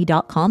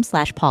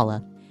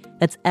monarchmoney.com/Paula.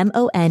 That's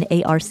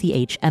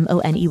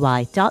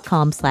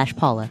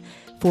monarchmoney.com/Paula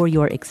for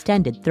your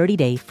extended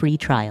 30-day free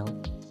trial.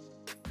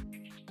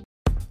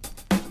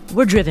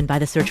 We're driven by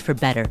the search for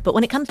better, but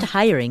when it comes to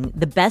hiring,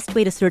 the best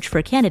way to search for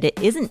a candidate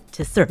isn't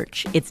to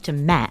search, it's to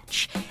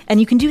match. And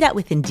you can do that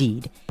with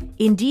Indeed.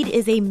 Indeed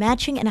is a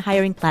matching and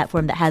hiring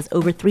platform that has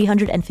over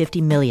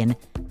 350 million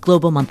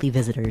global monthly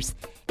visitors.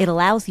 It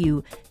allows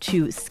you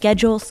to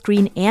schedule,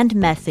 screen, and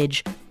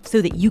message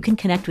so that you can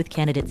connect with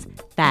candidates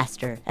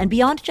faster. And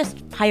beyond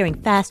just hiring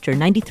faster,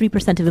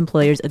 93% of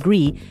employers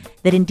agree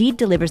that Indeed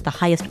delivers the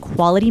highest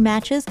quality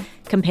matches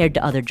compared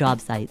to other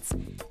job sites.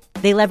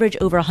 They leverage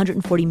over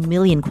 140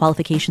 million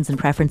qualifications and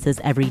preferences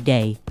every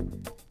day,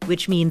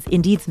 which means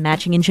Indeed's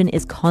matching engine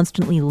is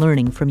constantly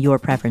learning from your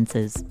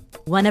preferences.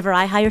 Whenever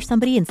I hire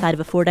somebody inside of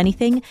Afford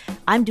Anything,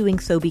 I'm doing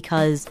so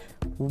because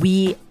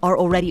we are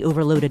already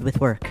overloaded with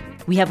work.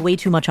 We have way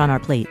too much on our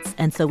plates,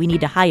 and so we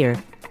need to hire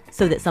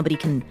so that somebody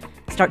can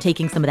start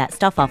taking some of that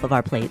stuff off of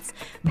our plates.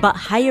 But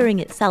hiring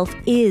itself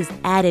is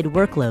added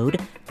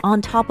workload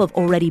on top of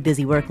already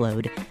busy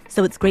workload.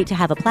 So it's great to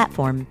have a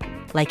platform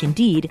like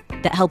Indeed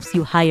that helps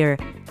you hire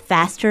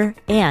faster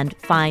and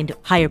find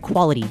higher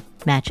quality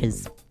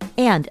matches.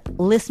 And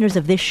listeners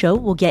of this show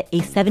will get a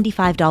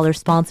 $75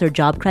 sponsored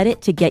job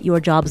credit to get your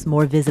jobs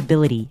more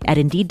visibility at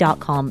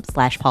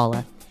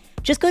Indeed.com/Paula.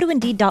 Just go to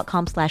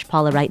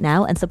Indeed.com/Paula right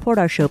now and support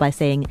our show by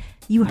saying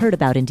you heard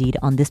about Indeed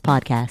on this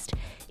podcast.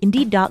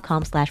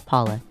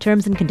 Indeed.com/Paula.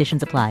 Terms and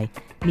conditions apply.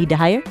 Need to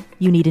hire?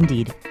 You need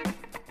Indeed.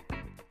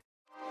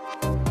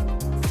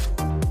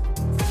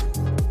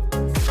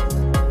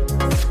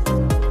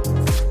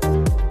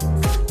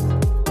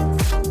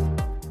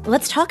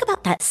 Let's talk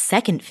about that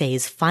second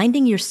phase,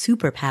 finding your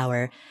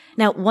superpower.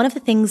 Now, one of the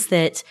things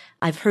that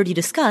I've heard you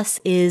discuss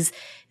is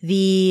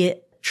the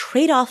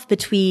trade-off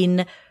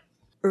between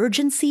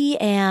urgency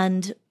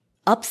and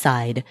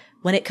upside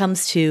when it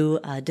comes to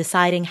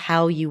deciding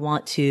how you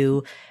want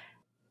to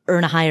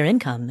earn a higher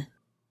income.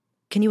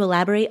 Can you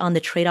elaborate on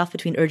the trade-off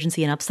between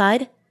urgency and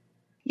upside?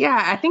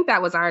 Yeah, I think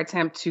that was our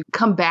attempt to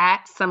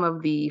combat some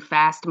of the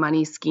fast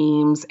money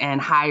schemes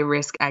and high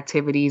risk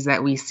activities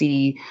that we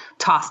see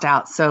tossed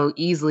out so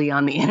easily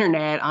on the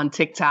internet, on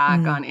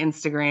TikTok, on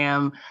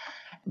Instagram,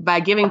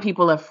 by giving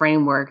people a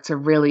framework to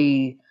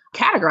really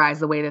categorize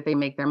the way that they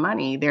make their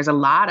money. There's a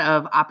lot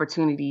of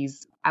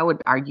opportunities, I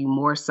would argue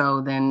more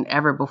so than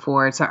ever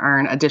before, to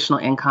earn additional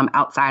income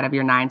outside of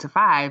your 9 to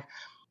 5.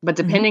 But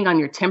depending on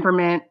your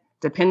temperament,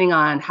 depending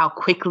on how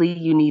quickly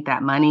you need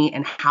that money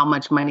and how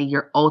much money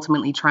you're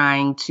ultimately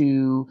trying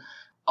to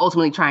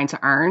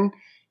earn,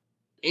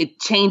 it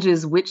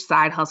changes which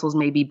side hustles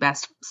may be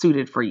best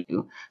suited for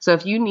you. So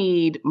if you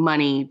need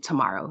money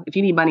tomorrow, if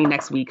you need money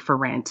next week for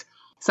rent,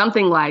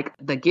 something like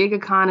the gig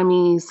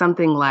economy,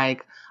 something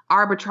like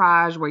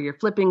arbitrage where you're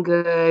flipping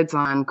goods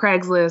on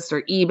Craigslist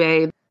or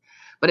eBay.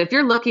 But if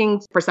you're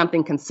looking for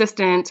something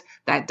consistent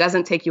that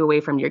doesn't take you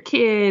away from your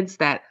kids,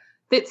 that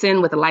fits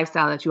in with the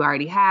lifestyle that you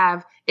already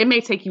have, it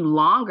may take you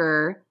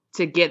longer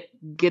to get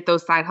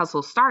those side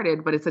hustles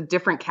started, but it's a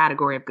different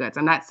category of goods.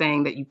 I'm not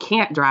saying that you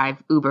can't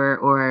drive Uber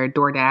or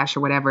DoorDash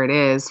or whatever it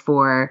is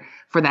for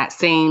that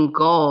same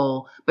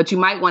goal, but you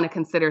might want to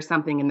consider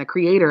something in the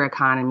creator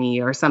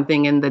economy or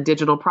something in the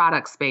digital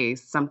product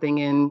space, something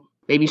in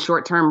maybe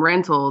short-term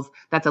rentals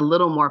that's a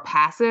little more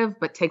passive,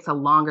 but takes a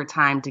longer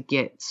time to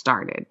get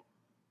started.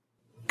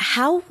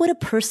 How would a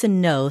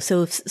person know?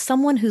 So if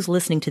someone who's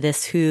listening to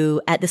this,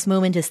 who at this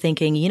moment is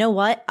thinking, you know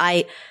what,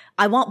 I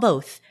want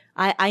both.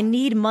 I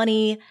need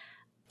money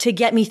to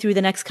get me through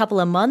the next couple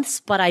of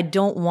months, but I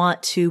don't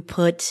want to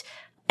put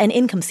an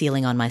income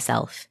ceiling on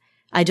myself.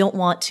 I don't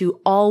want to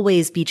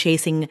always be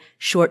chasing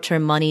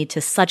short-term money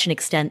to such an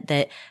extent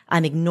that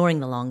I'm ignoring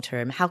the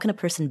long-term. How can a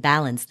person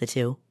balance the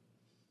two?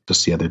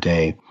 Just the other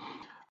day,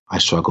 I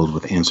struggled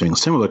with answering a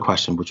similar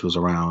question, which was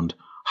around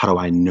how do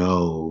I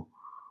know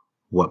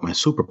what my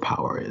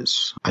superpower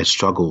is? I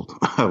struggled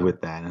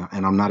with that,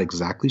 and I'm not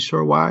exactly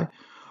sure why.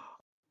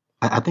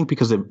 I think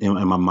because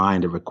in my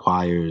mind, it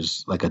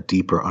requires like a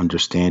deeper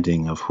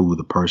understanding of who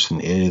the person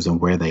is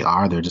and where they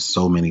are. There are just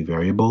so many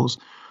variables.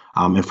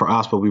 And for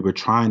us, what we were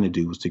trying to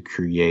do was to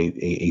create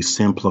a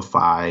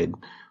simplified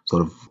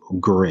sort of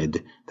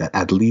grid that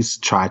at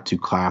least tried to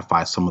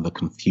clarify some of the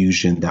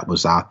confusion that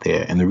was out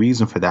there. And the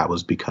reason for that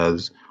was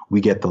because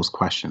we get those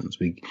questions.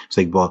 We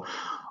say, well,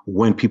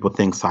 when people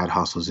think side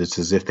hustles, it's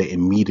as if they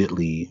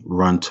immediately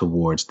run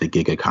towards the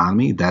gig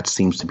economy. That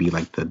seems to be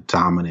like the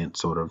dominant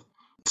sort of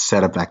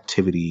set of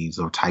activities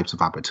or types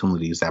of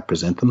opportunities that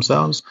present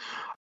themselves,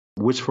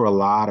 which for a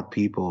lot of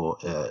people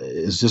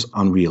is just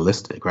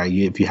unrealistic, right?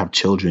 If you have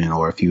children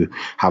or if you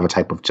have a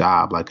type of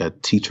job like a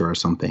teacher or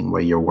something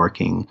where you're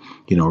working,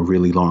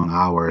 really long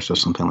hours or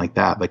something like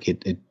that, like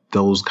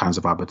those kinds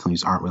of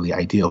opportunities aren't really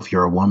ideal. If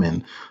you're a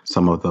woman,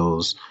 some of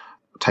those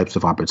types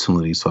of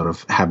opportunities sort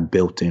of have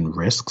built-in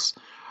risks.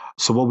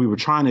 So what we were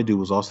trying to do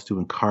was also to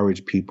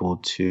encourage people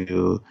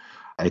to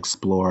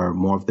explore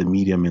more of the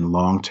medium and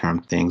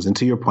long-term things. And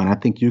to your point, I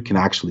think you can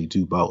actually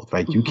do both,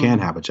 right? Mm-hmm. You can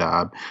have a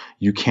job.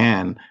 You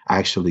can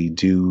actually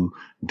do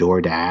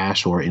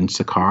DoorDash or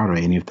Instacart or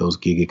any of those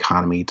gig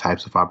economy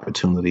types of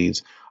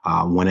opportunities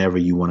whenever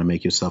you want to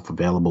make yourself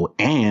available.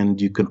 And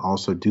you can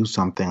also do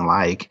something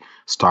like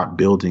start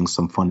building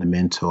some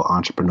fundamental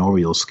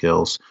entrepreneurial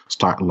skills,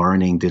 start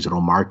learning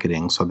digital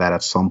marketing so that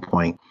at some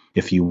point,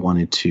 if you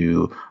wanted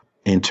to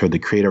enter the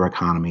creator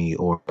economy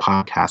or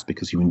podcast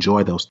because you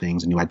enjoy those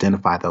things and you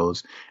identify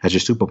those as your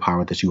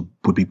superpower, that you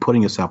would be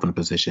putting yourself in a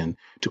position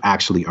to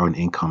actually earn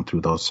income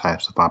through those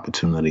types of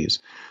opportunities.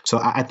 So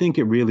I think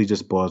it really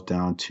just boils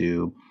down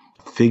to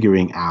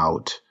figuring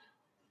out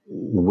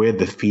where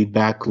the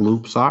feedback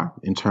loops are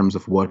in terms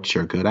of what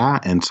you're good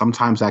at. And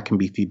sometimes that can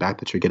be feedback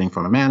that you're getting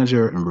from a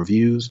manager and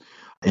reviews.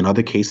 In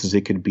other cases,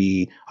 it could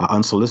be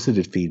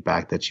unsolicited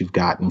feedback that you've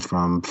gotten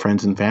from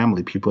friends and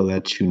family, people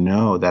that you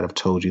know that have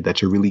told you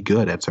that you're really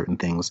good at certain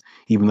things,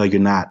 even though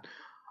you're not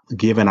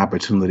given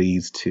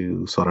opportunities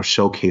to sort of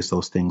showcase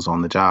those things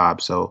on the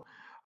job. So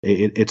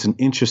it's an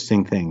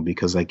interesting thing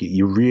because like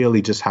you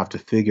really just have to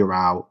figure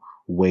out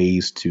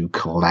ways to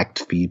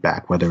collect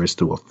feedback, whether it's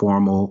through a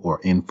formal or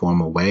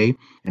informal way,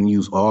 and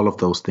use all of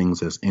those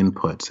things as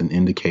inputs and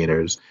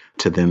indicators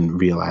to then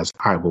realize,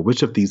 all right, well,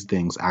 which of these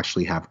things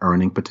actually have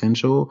earning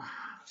potential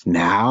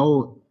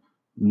now,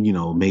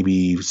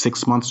 maybe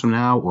 6 months from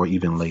now or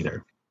even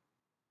later.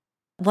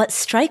 What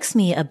strikes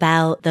me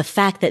about the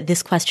fact that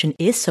this question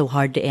is so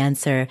hard to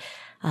answer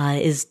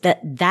is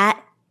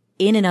that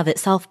in and of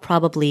itself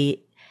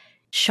probably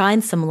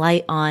shines some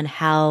light on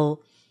how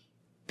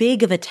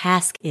big of a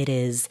task it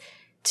is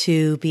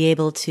to be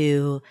able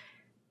to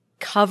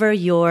cover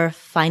your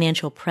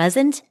financial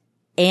present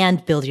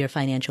and build your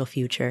financial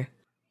future.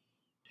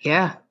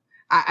 Yeah.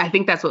 I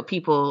think that's what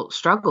people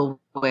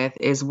struggle with,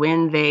 is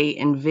when they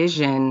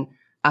envision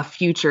a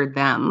future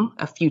them,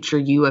 a future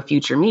you, a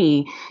future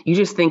me, you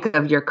just think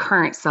of your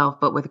current self,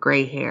 but with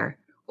gray hair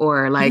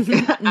or like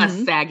a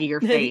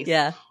saggier face.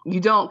 Yeah. You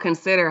don't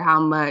consider how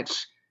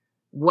much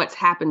what's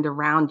happened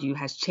around you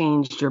has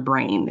changed your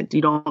brain.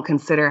 You don't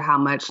consider how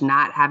much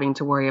not having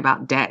to worry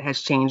about debt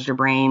has changed your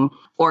brain,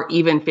 or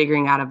even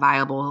figuring out a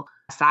viable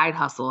side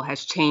hustle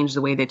has changed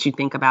the way that you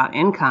think about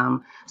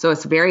income. So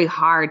it's very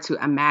hard to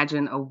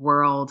imagine a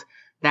world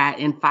that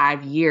in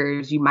 5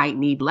 years you might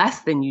need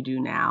less than you do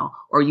now,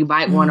 or you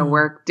might want to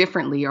work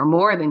differently or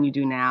more than you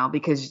do now,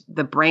 because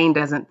the brain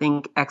doesn't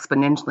think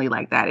exponentially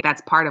like that.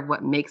 That's part of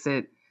what makes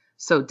it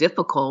so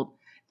difficult.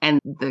 And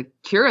the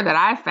cure that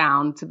I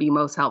found to be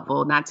most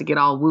helpful, not to get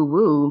all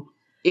woo-woo,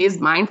 is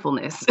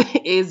mindfulness,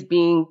 is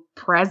being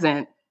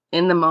present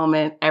in the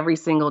moment every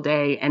single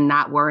day and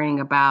not worrying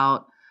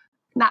about,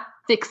 not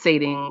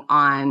fixating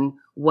on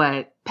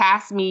what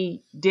past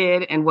me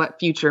did and what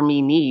future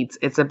me needs.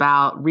 It's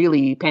about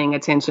really paying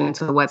attention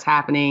to what's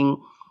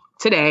happening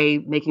today,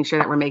 making sure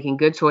that we're making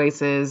good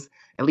choices,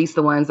 at least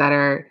the ones that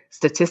are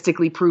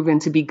statistically proven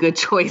to be good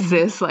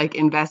choices, like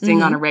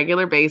investing on a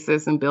regular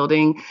basis and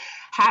building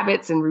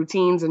habits and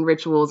routines and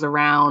rituals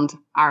around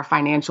our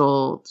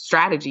financial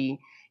strategy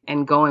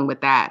and going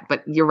with that.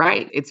 But you're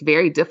right. It's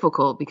very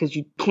difficult because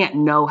you can't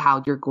know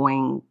how you're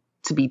going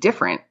to be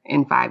different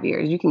in 5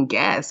 years. You can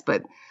guess,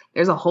 but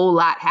there's a whole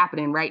lot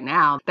happening right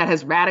now that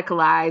has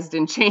radicalized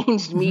and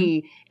changed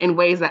me in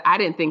ways that I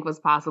didn't think was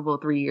possible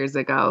 3 years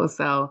ago.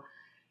 So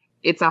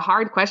it's a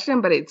hard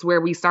question, but it's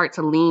where we start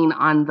to lean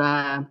on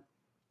the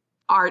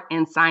art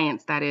and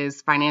science that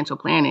is financial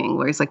planning,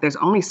 where it's like there's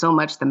only so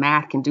much the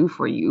math can do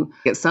for you.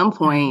 At some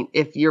point,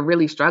 if you're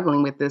really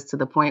struggling with this to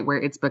the point where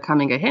it's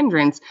becoming a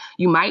hindrance,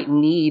 you might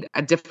need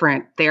a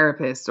different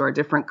therapist or a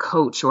different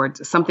coach or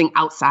something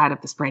outside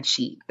of the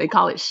spreadsheet. They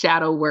call it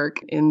shadow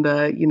work in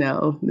the,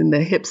 in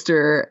the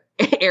hipster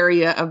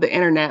area of the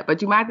internet,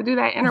 but you might have to do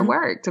that inner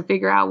work to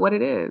figure out what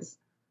it is.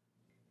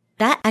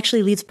 That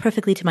actually leads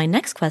perfectly to my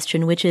next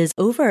question, which is,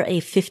 over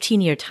a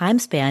 15-year time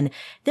span,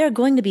 there are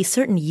going to be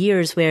certain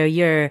years where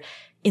you're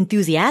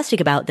enthusiastic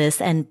about this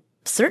and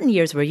certain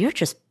years where you're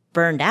just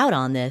burned out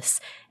on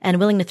this and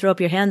willing to throw up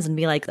your hands and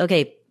be like,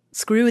 okay,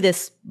 screw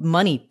this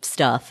money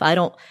stuff. I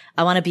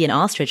want to be an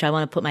ostrich. I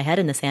want to put my head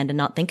in the sand and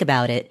not think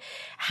about it.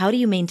 How do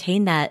you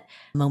maintain that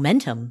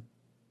momentum?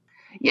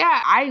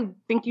 Yeah, I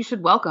think you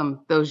should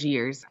welcome those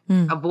years.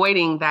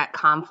 Avoiding that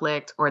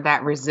conflict or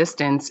that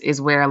resistance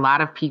is where a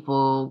lot of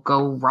people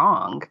go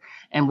wrong.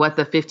 And what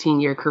the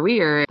 15-year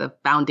career, the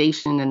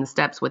foundation and the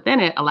steps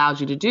within it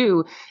allows you to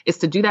do is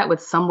to do that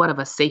with somewhat of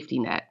a safety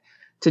net.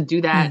 To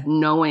do that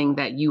knowing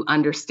that you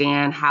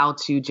understand how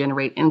to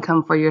generate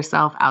income for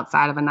yourself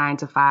outside of a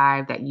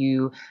 9-to-5, that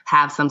you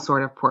have some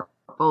sort of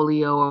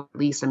portfolio or at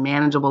least a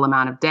manageable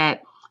amount of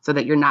debt, so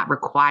that you're not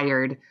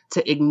required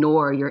to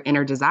ignore your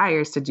inner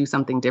desires to do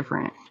something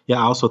different. Yeah,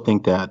 I also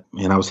think that,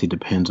 and obviously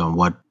depends on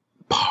what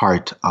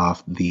part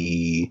of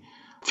the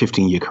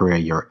 15-year career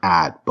you're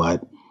at,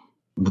 but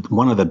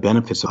one of the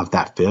benefits of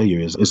that failure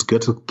is it's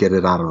good to get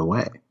it out of the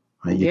way.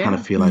 Right? You kind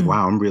of feel like,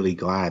 wow, I'm really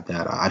glad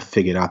that I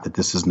figured out that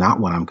this is not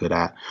what I'm good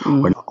at,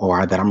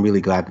 or that I'm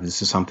really glad that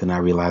this is something I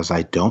realize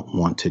I don't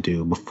want to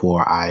do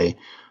before I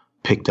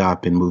picked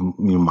up and moved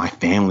my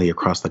family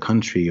across the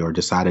country or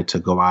decided to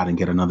go out and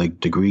get another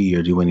degree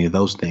or do any of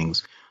those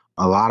things.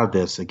 A lot of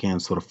this,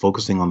 again, sort of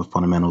focusing on the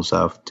fundamentals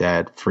of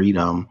debt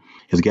freedom,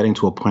 is getting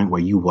to a point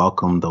where you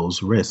welcome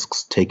those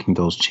risks, taking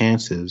those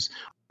chances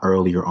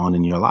earlier on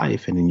in your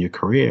life and in your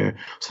career,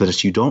 so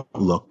that you don't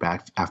look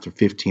back after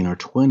 15 or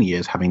 20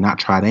 years having not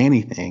tried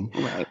anything.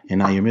 Right. And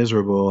now you're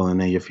miserable and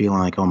then you're feeling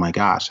like, oh my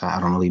gosh, I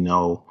don't really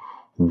know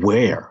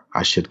where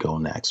I should go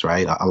next,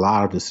 right? A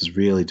lot of this is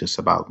really just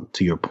about,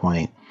 to your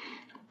point,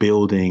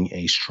 building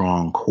a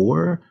strong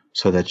core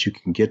so that you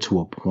can get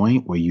to a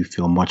point where you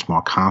feel much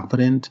more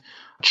confident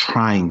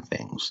trying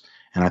things.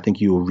 And I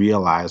think you will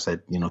realize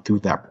that, through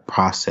that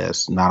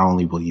process, not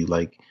only will you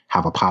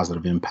have a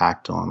positive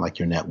impact on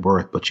your net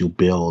worth, but you'll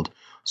build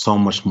so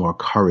much more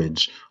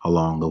courage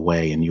along the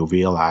way. And you'll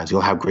realize you'll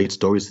have great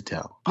stories to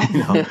tell,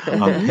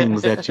 of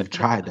things that you've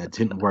tried that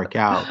didn't work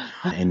out.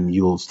 And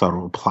you'll start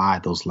to apply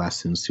those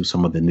lessons to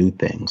some of the new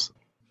things.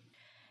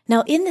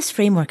 Now, in this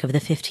framework of the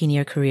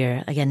 15-year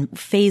career, again,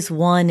 phase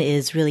 1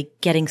 is really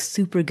getting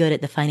super good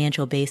at the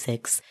financial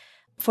basics.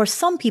 For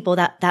some people,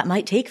 that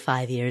might take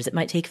 5 years. It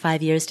might take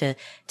 5 years to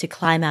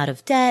climb out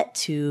of debt,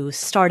 to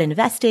start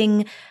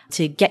investing,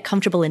 to get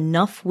comfortable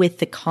enough with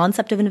the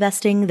concept of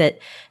investing that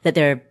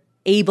they're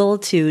able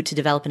to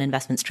develop an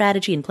investment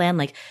strategy and plan.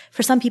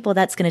 For some people,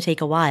 that's going to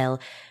take a while.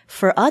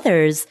 For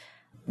others,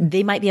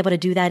 they might be able to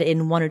do that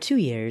in 1 or 2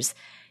 years.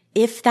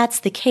 If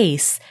that's the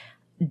case,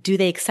 do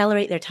they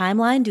accelerate their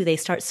timeline? Do they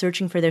start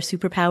searching for their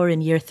superpower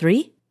in year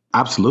 3?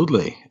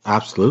 Absolutely.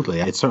 Absolutely.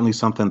 It's certainly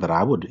something that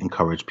I would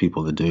encourage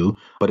people to do,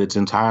 but it's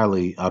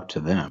entirely up to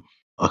them.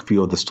 A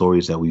few of the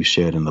stories that we've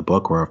shared in the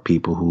book were of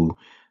people who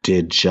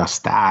did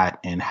just that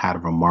and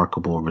had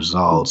remarkable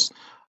results.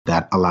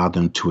 that allowed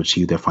them to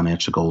achieve their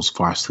financial goals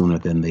far sooner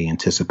than they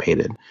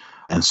anticipated.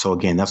 And so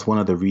again, that's one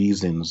of the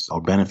reasons,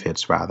 or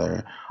benefits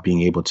rather,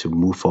 being able to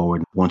move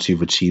forward once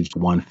you've achieved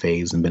one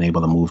phase and been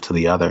able to move to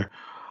the other.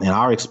 In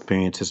our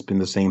experience, it's been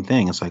the same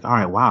thing. It's like, all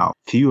right, wow,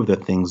 few of the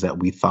things that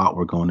we thought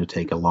were going to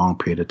take a long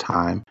period of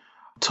time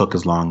took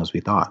as long as we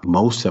thought.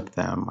 Most of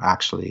them,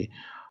 actually,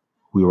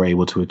 we were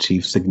able to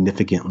achieve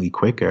significantly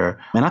quicker.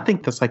 And I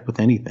think that's like with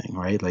anything,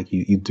 right? Like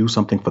you do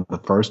something for the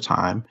first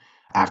time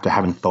after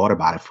having thought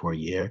about it for a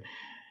year,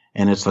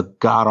 and it's a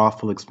god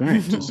awful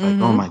experience. It's like,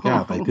 oh my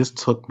God, like this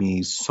took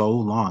me so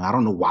long. I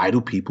don't know, why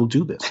do people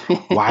do this?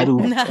 Why do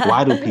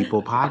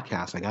people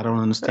podcast? Like, I don't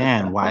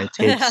understand why it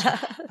takes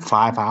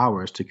 5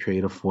 hours to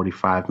create a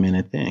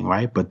 45-minute thing,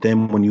 right? But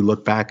then when you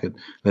look back at,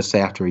 let's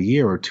say after a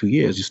year or 2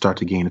 years, you start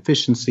to gain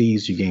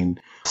efficiencies, you gain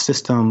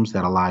systems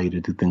that allow you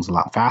to do things a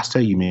lot faster.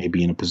 You may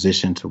be in a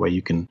position to where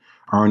you can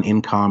earn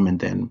income and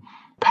then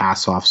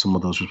pass off some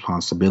of those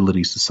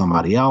responsibilities to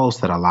somebody else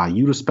that allow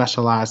you to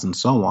specialize and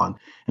so on.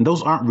 And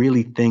those aren't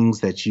really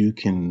things that you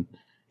can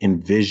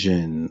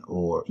envision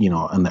or,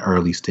 in the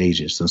early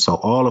stages. And so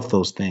all of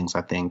those things,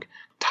 I think,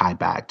 tie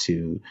back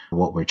to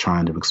what we're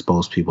trying to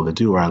expose people to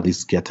do, or at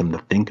least get them to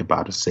think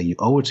about it. Say you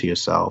owe it to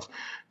yourself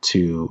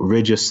to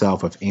rid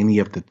yourself of any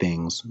of the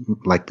things,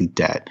 likely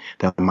debt,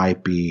 that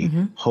might be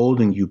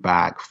holding you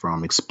back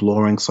from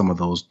exploring some of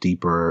those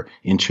deeper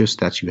interests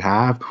that you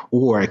have,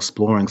 or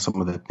exploring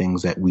some of the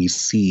things that we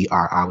see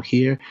are out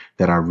here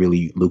that are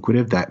really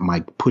lucrative, that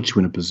might put you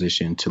in a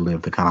position to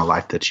live the kind of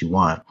life that you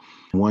want.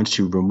 Once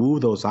you remove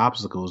those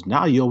obstacles,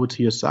 now you owe it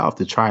to yourself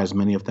to try as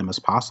many of them as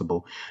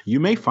possible. You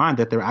may find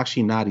that they're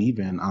actually not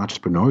even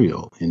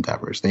entrepreneurial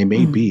endeavors. They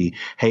may be,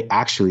 hey,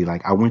 actually,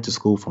 like I went to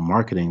school for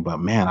marketing, but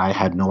man, I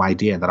had no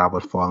idea that I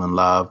would fall in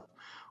love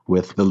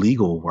with the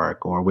legal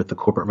work or with the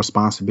corporate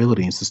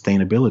responsibility and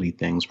sustainability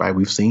things, right?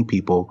 We've seen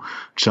people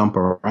jump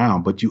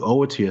around, but you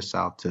owe it to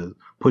yourself to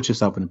put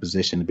yourself in a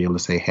position to be able to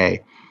say,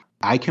 hey,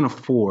 I can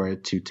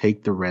afford to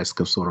take the risk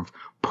of sort of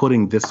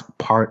putting this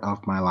part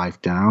of my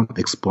life down,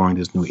 exploring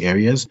these new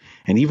areas.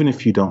 And even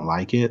if you don't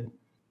like it,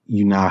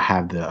 you now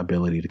have the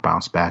ability to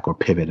bounce back or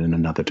pivot in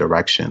another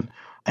direction.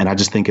 And I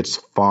just think it's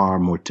far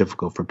more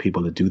difficult for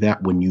people to do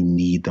that when you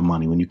need the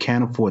money. When you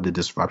can't afford the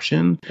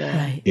disruption,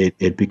 Right.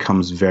 it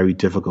becomes very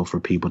difficult for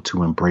people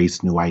to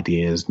embrace new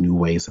ideas, new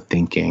ways of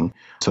thinking.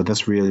 So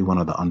that's really one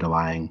of the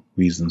underlying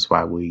reasons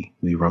why we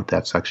wrote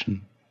that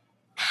section.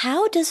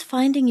 How does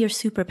finding your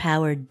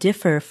superpower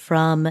differ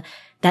from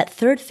that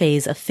third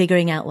phase of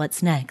figuring out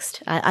what's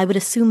next? I would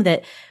assume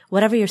that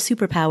whatever your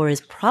superpower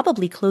is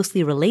probably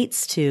closely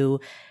relates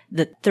to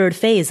the third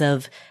phase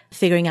of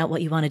figuring out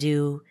what you want to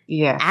do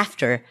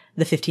after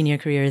the 15-year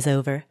career is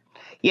over.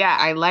 Yeah,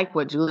 I like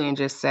what Julian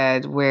just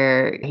said,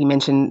 where he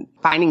mentioned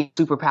finding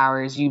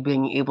superpowers, you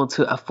being able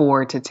to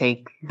afford to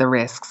take the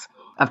risks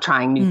of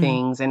trying new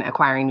things and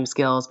acquiring new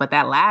skills. But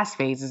that last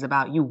phase is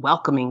about you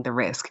welcoming the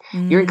risk.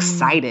 You're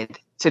excited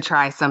to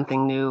try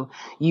something new.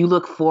 You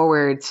look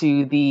forward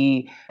to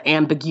the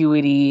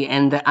ambiguity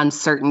and the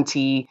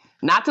uncertainty,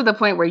 not to the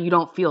point where you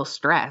don't feel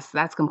stress.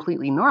 That's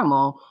completely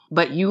normal,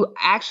 but you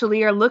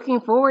actually are looking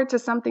forward to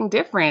something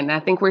different. And I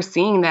think we're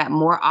seeing that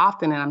more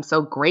often. And I'm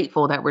so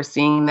grateful that we're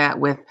seeing that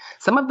with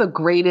some of the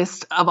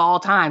greatest of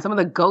all time. Some of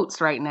the GOATs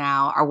right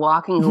now are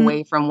walking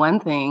away from one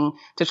thing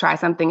to try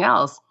something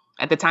else.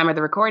 At the time of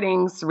the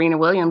recording, Serena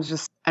Williams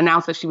just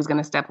announced that she was going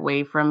to step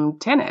away from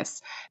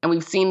tennis. And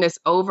we've seen this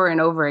over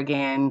and over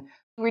again.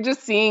 We're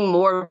just seeing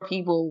more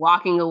people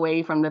walking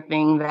away from the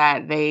thing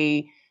that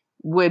they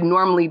would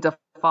normally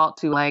default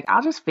to, like,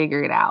 I'll just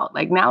figure it out.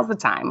 Like, now's the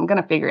time. I'm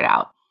going to figure it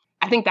out.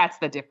 I think that's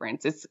the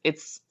difference.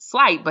 It's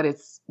slight, but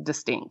it's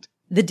distinct.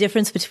 The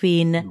difference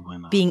between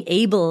being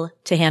able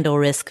to handle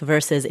risk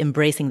versus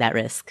embracing that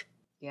risk.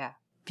 Yeah.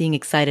 Being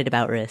excited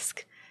about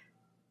risk.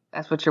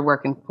 That's what you're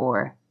working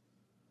for.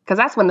 Because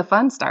that's when the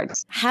fun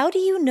starts. How do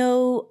you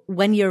know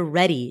when you're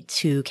ready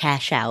to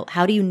cash out?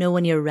 How do you know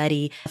when you're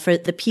ready? For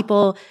the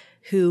people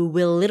who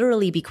will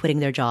literally be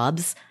quitting their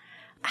jobs,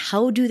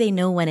 how do they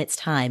know when it's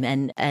time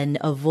and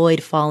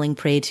avoid falling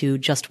prey to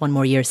just one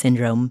more year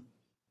syndrome?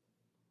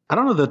 I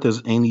don't know that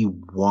there's any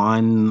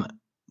one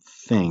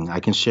thing. I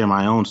can share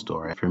my own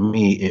story. For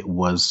me, it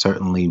was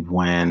certainly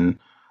when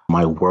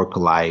my work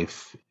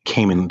life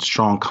came in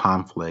strong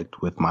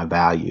conflict with my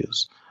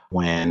values.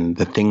 When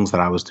the things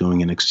that I was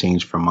doing in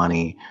exchange for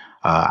money,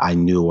 I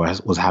knew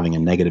was having a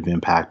negative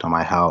impact on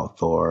my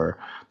health, or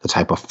the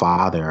type of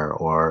father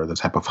or the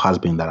type of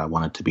husband that I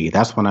wanted to be.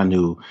 That's when I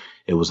knew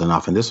it was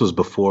enough. And this was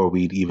before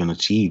we'd even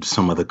achieved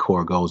some of the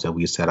core goals that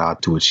we set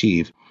out to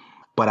achieve.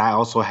 But I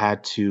also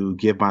had to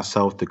give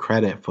myself the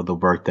credit for the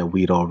work that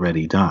we'd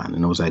already done.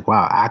 And it was like,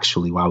 wow,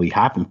 actually, while we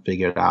haven't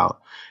figured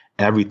out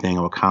everything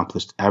or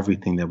accomplished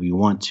everything that we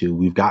want to,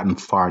 we've gotten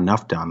far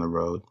enough down the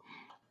road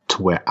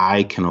to where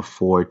I can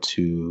afford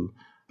to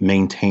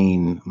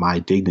maintain my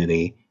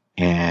dignity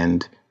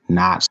and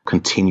not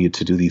continue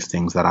to do these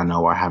things that I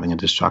know are having a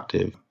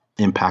destructive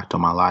impact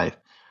on my life.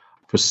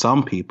 For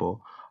some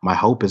people, My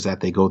hope is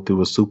that they go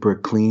through a super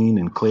clean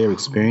and clear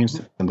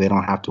experience and they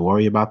don't have to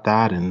worry about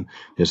that. And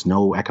there's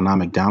no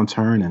economic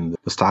downturn and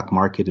the stock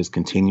market is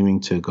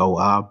continuing to go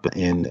up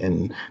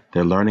and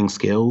they're learning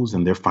skills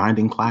and they're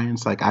finding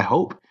clients. Like, I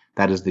hope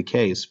that is the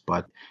case,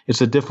 but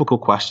it's a difficult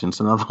question. It's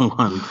another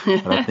one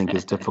that I think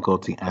is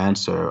difficult to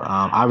answer.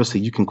 Obviously,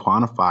 you can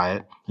quantify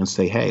it and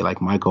say, hey,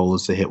 like my goal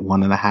is to hit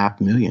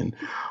 1.5 million.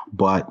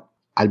 But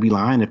I'd be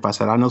lying if I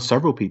said I know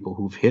several people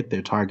who've hit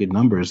their target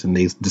numbers and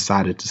they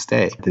decided to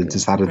stay. They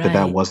decided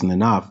that wasn't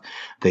enough.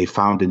 They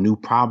found a new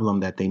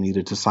problem that they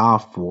needed to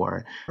solve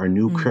for or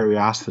new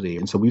curiosity.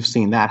 And so we've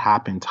seen that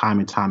happen time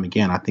and time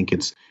again. I think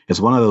it's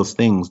one of those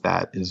things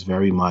that is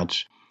very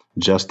much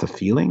just a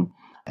feeling.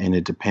 And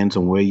it depends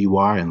on where you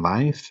are in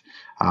life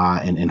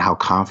and how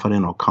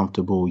confident or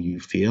comfortable you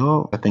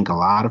feel. I think a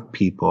lot of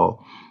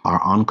people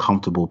are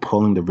uncomfortable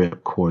pulling the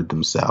ripcord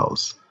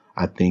themselves.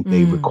 I think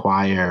they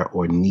require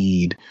or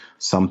need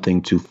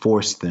something to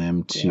force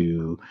them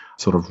to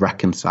sort of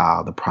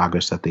reconcile the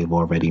progress that they've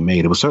already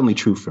made. It was certainly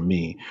true for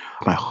me.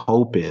 My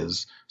hope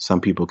is some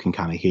people can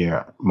kind of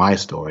hear my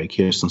story.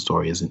 Kirsten's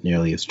story isn't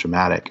nearly as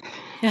dramatic,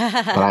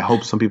 but I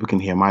hope some people can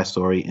hear my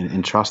story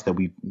and trust that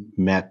we've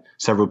met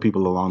several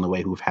people along the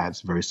way who've had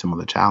very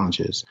similar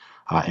challenges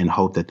and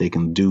hope that they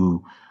can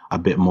do a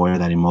bit more of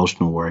that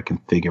emotional work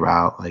and figure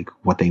out like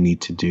what they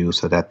need to do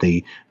so that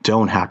they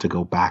don't have to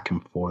go back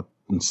and forth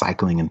and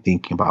cycling and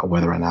thinking about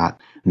whether or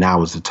not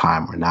now is the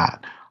time or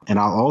not. And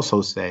I'll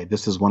also say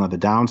this is one of the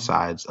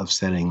downsides of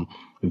setting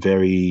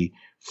very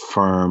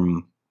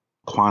firm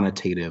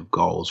quantitative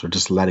goals or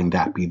just letting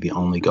that be the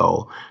only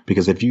goal.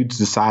 Because if you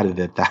decided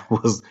that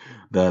was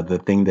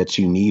the thing that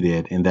you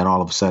needed and then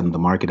all of a sudden the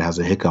market has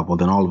a hiccup, well,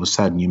 then all of a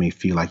sudden you may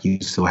feel like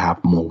you still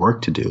have more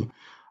work to do.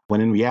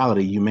 When in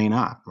reality, you may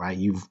not, right?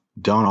 You've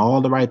done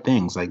all the right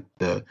things, like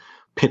the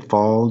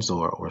pitfalls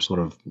or sort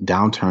of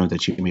downturns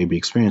that you maybe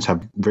experience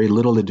have very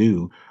little to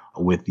do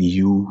with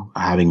you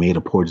having made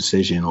a poor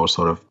decision or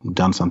sort of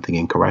done something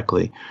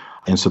incorrectly.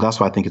 And so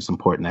that's why I think it's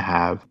important to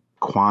have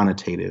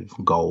quantitative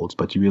goals,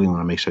 but you really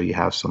want to make sure you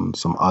have some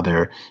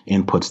other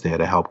inputs there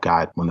to help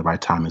guide when the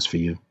right time is for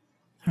you.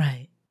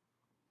 Right.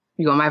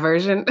 You want my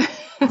version?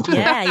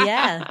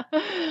 Yeah.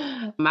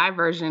 My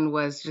version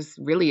was just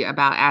really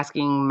about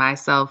asking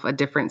myself a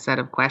different set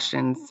of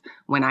questions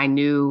when I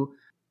knew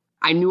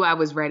I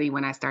was ready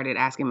when I started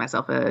asking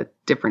myself a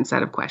different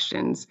set of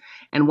questions.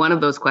 And one of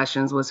those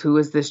questions was, who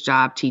is this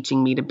job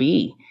teaching me to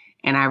be?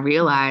 And I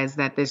realized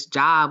that this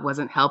job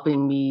wasn't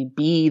helping me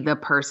be the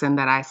person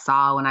that I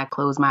saw when I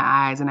closed my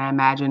eyes and I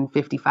imagined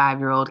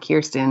 55-year-old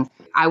Kirsten.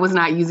 I was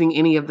not using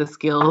any of the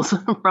skills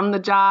from the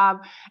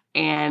job,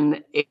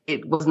 and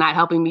it was not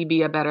helping me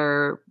be a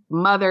better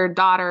mother,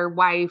 daughter,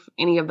 wife,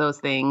 any of those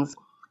things.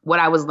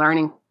 What I was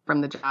learning from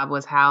the job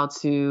was how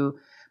to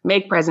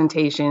make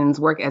presentations,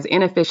 work as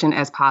inefficient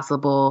as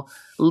possible,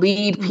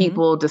 lead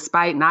people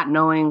despite not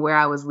knowing where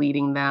I was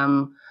leading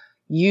them,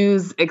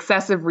 use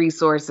excessive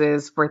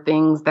resources for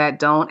things that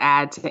don't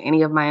add to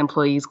any of my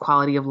employees'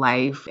 quality of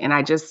life. And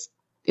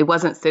it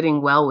wasn't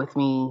sitting well with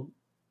me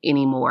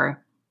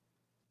anymore.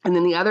 And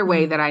then the other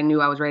way that I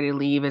knew I was ready to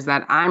leave is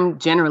that I'm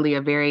generally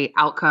a very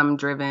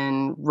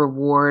outcome-driven,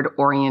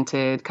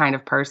 reward-oriented kind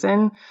of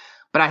person.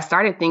 But I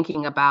started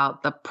thinking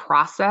about the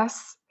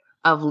process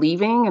of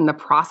leaving and the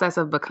process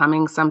of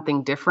becoming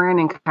something different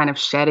and kind of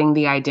shedding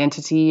the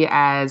identity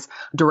as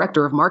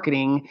director of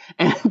marketing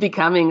and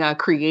becoming a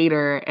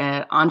creator,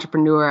 an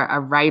entrepreneur, a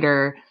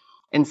writer,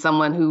 and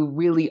someone who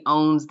really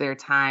owns their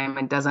time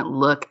and doesn't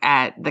look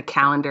at the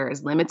calendar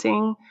as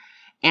limiting.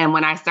 And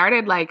when I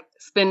started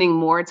spending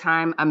more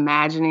time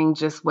imagining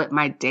just what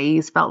my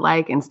days felt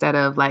like instead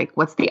of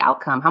what's the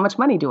outcome? How much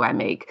money do I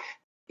make?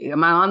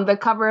 Am I on the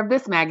cover of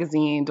this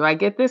magazine? Do I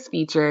get this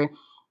feature?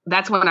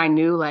 That's when I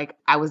knew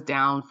I was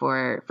down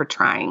for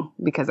trying,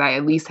 because I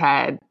at least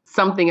had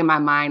something in my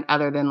mind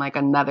other than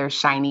another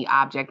shiny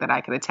object that I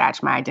could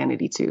attach my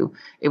identity to.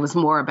 It was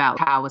more about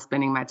how I was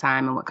spending my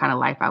time and what kind of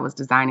life I was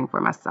designing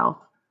for myself.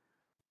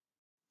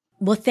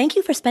 Well, thank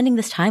you for spending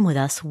this time with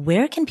us.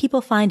 Where can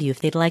people find you if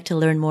they'd like to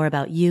learn more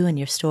about you and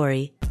your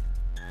story?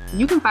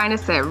 You can find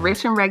us at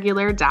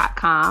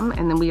richandregular.com.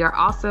 And then we are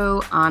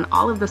also on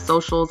all of the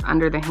socials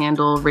under the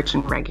handle Rich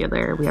and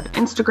Regular. We have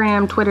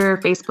Instagram, Twitter,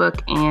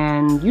 Facebook,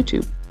 and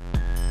YouTube.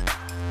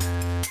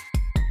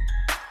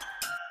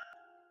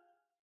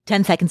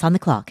 10 seconds on the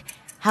clock.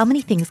 How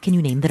many things can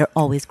you name that are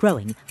always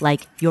growing?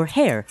 Like your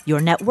hair, your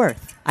net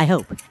worth, I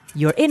hope.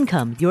 Your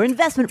income, your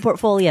investment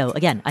portfolio.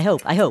 Again, I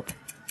hope.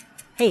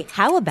 Hey,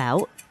 how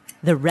about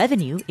the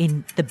revenue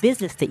in the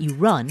business that you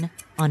run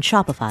on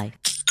Shopify?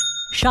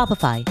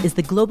 Shopify is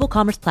the global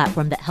commerce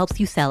platform that helps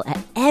you sell at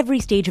every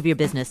stage of your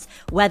business,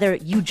 whether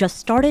you just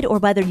started or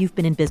whether you've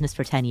been in business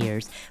for 10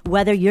 years,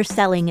 whether you're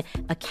selling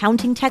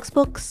accounting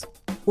textbooks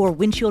or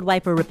windshield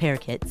wiper repair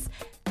kits,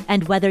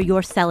 and whether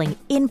you're selling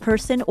in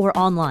person or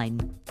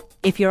online.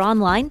 If you're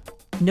online,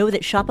 know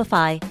that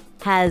Shopify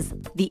has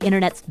the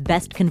internet's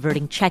best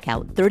converting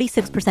checkout,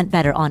 36%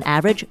 better on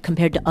average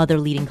compared to other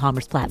leading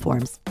commerce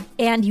platforms.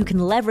 And you can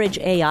leverage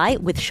AI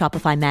with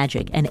Shopify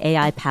Magic, an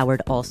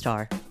AI-powered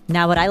all-star.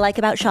 Now, what I like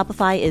about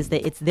Shopify is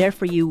that it's there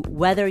for you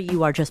whether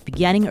you are just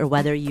beginning or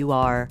whether you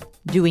are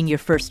doing your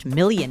first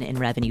million in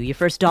revenue, your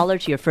first dollar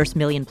to your first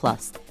million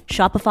plus.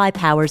 Shopify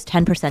powers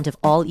 10% of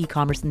all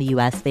e-commerce in the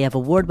US. They have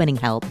award-winning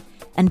help.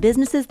 And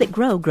businesses that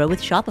grow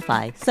with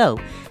Shopify. So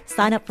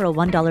sign up for a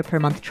 $1 per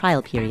month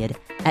trial period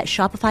at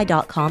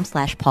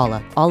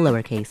shopify.com/Paula, all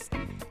lowercase.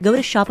 Go to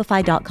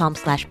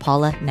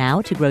shopify.com/Paula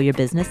now to grow your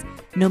business,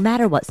 no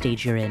matter what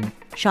stage you're in.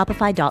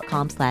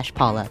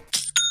 Shopify.com/Paula.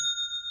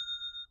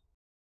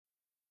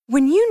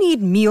 When you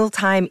need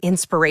mealtime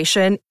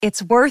inspiration,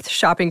 it's worth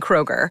shopping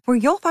Kroger, where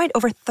you'll find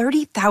over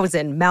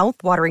 30,000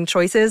 mouth-watering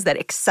choices that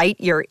excite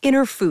your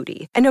inner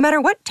foodie. And no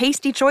matter what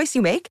tasty choice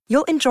you make,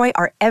 you'll enjoy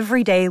our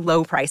everyday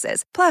low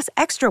prices, plus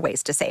extra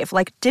ways to save,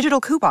 like digital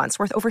coupons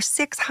worth over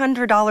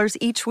 $600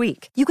 each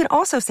week. You can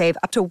also save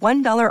up to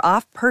 $1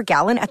 off per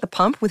gallon at the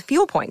pump with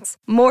fuel points.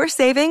 More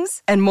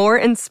savings and more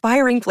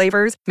inspiring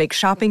flavors make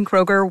shopping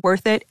Kroger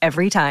worth it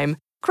every time.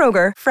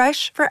 Kroger,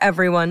 fresh for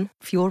everyone.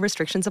 Fuel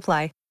restrictions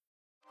apply.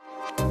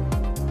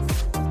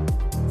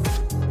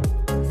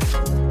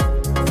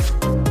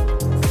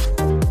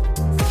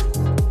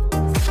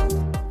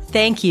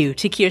 Thank you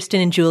to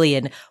Kirsten and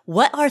Julian.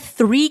 What are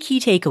 3 key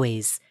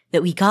takeaways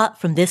that we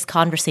got from this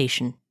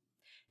conversation?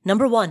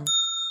 Number 1,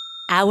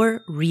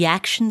 our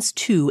reactions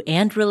to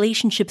and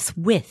relationships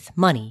with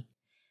money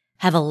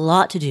have a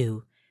lot to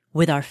do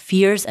with our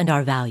fears and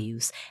our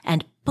values,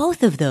 and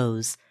both of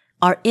those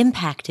are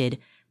impacted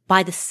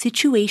by the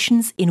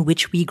situations in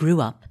which we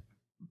grew up,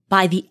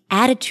 by the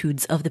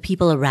attitudes of the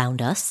people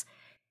around us,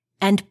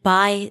 and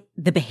by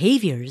the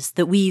behaviors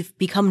that we've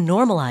become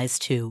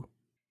normalized to.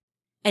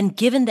 And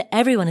given that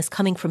everyone is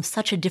coming from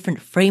such a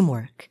different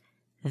framework,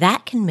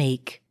 that can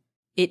make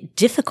it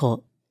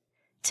difficult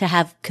to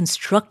have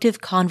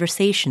constructive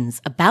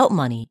conversations about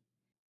money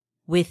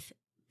with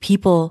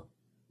people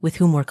with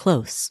whom we're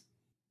close.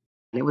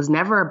 It was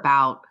never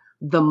about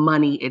the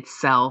money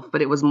itself,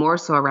 but it was more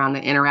so around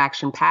the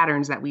interaction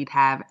patterns that we'd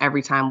have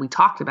every time we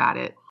talked about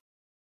it.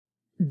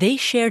 They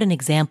shared an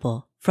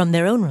example from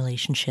their own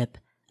relationship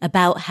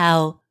about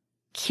how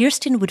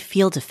Kirsten would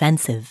feel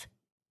defensive.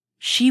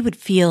 She would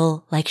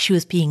feel like she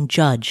was being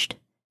judged.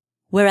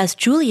 Whereas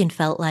Julian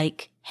felt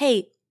like,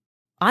 hey,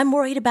 I'm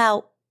worried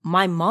about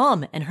my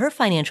mom and her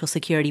financial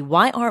security.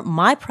 Why aren't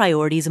my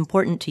priorities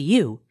important to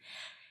you?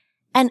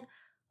 And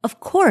of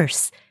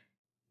course,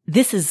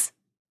 this is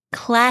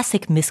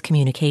classic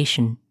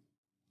miscommunication.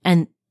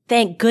 And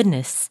thank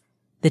goodness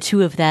the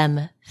two of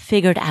them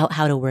figured out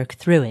how to work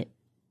through it.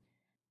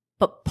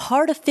 But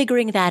part of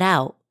figuring that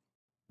out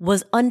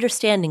was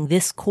understanding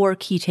this core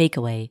key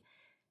takeaway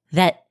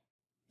that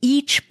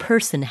each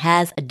person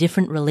has a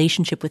different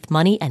relationship with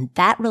money, and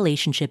that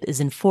relationship is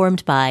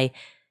informed by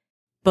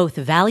both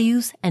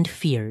values and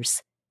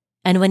fears.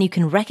 And when you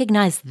can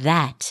recognize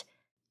that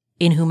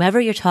in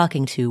whomever you're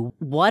talking to,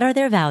 what are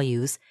their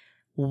values?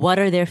 What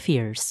are their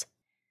fears?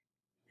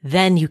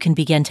 Then you can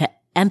begin to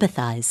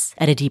empathize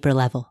at a deeper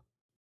level.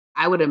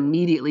 I would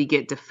immediately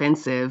get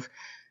defensive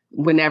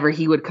whenever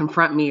he would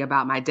confront me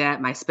about my debt,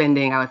 my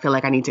spending. I would feel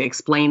like I need to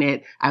explain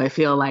it. I would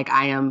feel like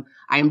I am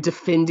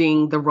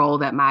defending the role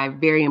that my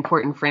very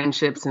important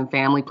friendships and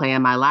family play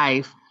in my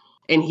life.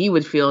 And he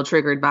would feel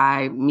triggered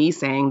by me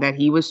saying that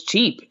he was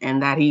cheap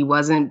and that he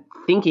wasn't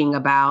thinking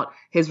about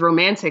his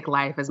romantic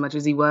life as much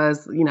as he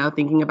was,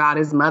 thinking about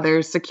his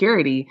mother's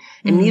security.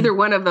 And neither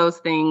one of those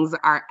things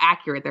are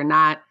accurate.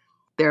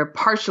 They're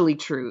partially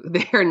true.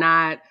 They're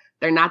not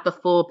the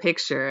full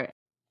picture.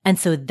 And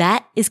so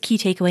that is key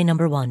takeaway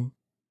number 1.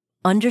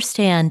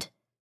 Understand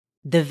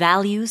the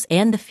values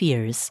and the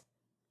fears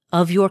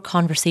of your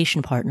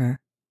conversation partner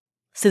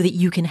so that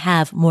you can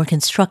have more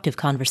constructive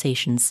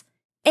conversations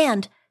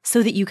and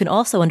so that you can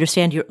also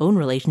understand your own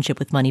relationship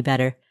with money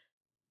better.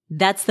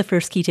 That's the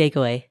first key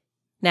takeaway.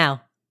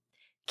 Now,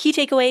 key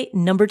takeaway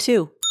number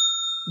 2.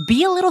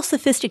 Be a little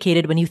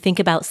sophisticated when you think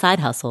about side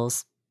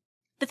hustles.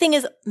 The thing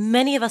is,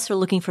 many of us are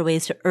looking for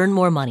ways to earn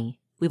more money.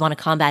 We want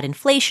to combat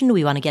inflation.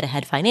 We want to get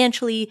ahead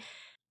financially.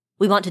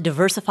 We want to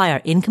diversify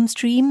our income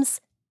streams.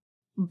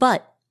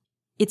 But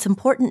it's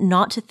important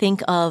not to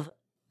think of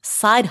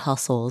side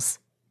hustles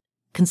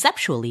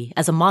conceptually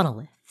as a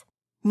monolith,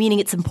 meaning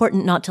it's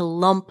important not to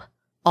lump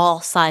all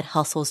side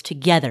hustles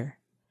together.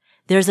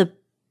 There's a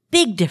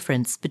big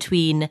difference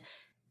between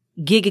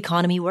gig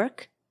economy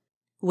work,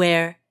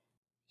 where,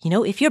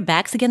 if your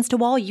back's against a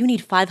wall, you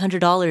need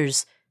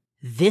 $500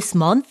 this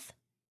month.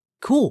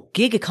 Cool.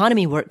 Gig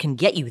economy work can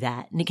get you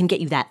that, and it can get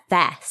you that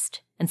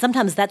fast. And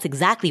sometimes that's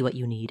exactly what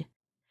you need.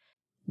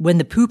 When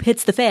the poop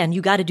hits the fan,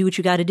 you got to do what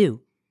you got to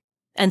do.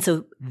 And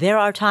so there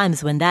are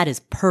times when that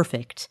is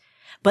perfect.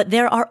 But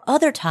there are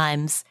other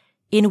times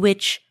in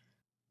which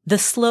the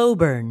slow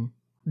burn,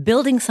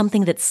 building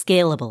something that's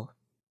scalable,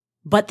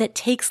 but that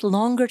takes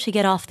longer to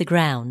get off the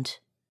ground,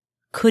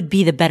 could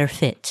be the better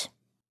fit.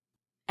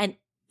 And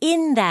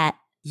in that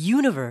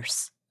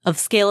universe of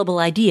scalable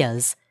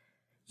ideas.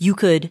 You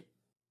could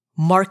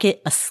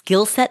market a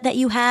skill set that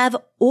you have,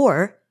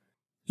 or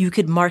you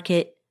could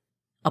market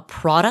a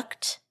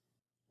product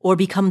or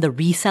become the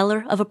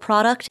reseller of a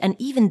product. And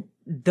even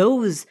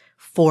those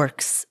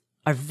forks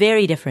are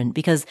very different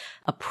because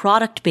a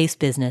product-based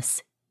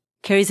business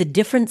carries a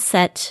different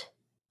set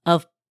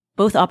of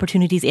both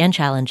opportunities and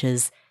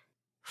challenges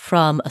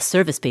from a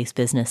service-based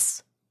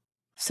business.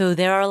 So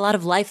there are a lot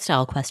of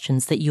lifestyle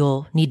questions that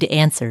you'll need to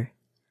answer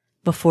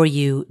before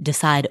you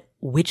decide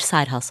which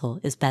side hustle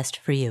is best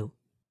for you.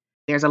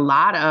 There's a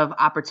lot of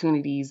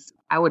opportunities,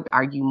 I would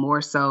argue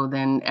more so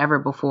than ever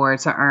before,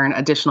 to earn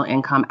additional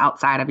income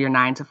outside of your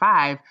 9 to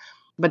 5.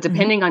 But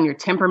depending on your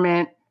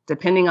temperament,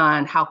 depending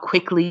on how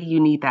quickly you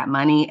need that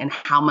money and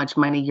how much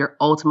money you're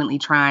ultimately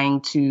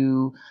trying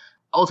to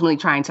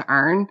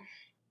earn,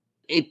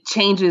 it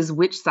changes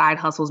which side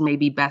hustles may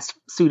be best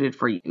suited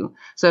for you.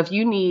 So if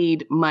you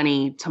need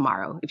money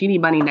tomorrow, if you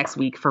need money next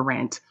week for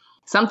rent,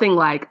 something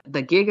like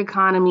the gig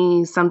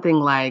economy, something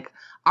like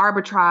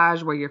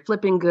arbitrage where you're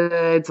flipping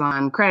goods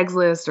on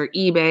Craigslist or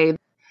eBay.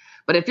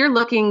 But if you're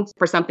looking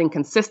for something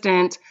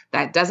consistent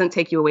that doesn't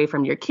take you away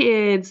from your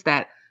kids,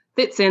 that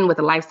fits in with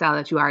the lifestyle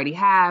that you already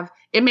have,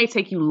 it may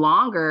take you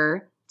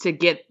longer to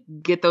get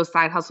those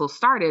side hustles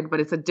started, but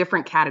it's a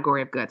different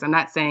category of goods. I'm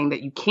not saying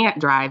that you can't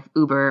drive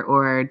Uber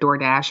or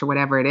DoorDash or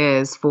whatever it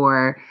is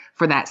for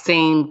that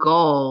same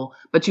goal,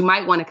 but you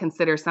might want to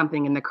consider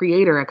something in the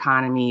creator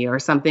economy or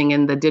something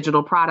in the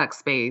digital product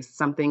space,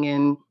 something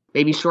in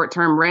maybe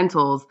short-term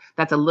rentals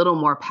that's a little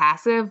more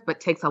passive, but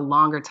takes a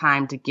longer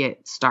time to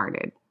get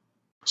started.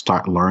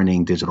 Start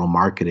learning digital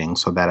marketing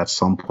so that at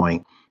some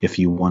point, if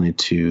you wanted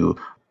to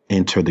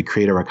enter the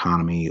creator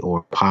economy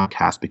or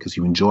podcast because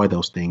you enjoy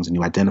those things and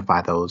you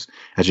identify those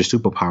as your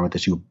superpower,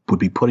 that you would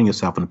be putting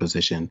yourself in a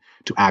position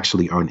to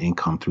actually earn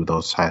income through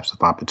those types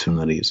of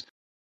opportunities.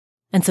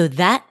 And so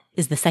that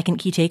is the second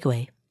key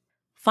takeaway.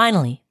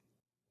 Finally,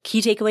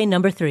 key takeaway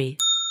number 3.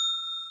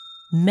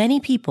 Many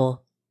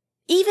people,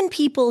 even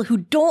people who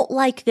don't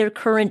like their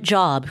current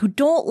job, who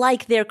don't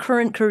like their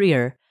current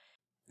career,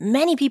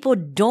 many people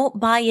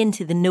don't buy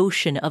into the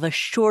notion of a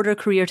shorter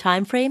career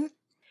time frame.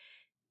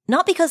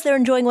 Not because they're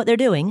enjoying what they're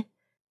doing,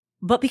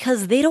 but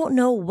because they don't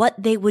know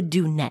what they would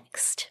do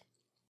next.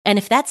 And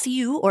if that's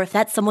you, or if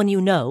that's someone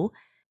you know,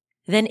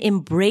 then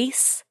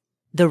embrace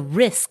the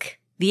risk,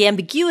 the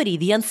ambiguity,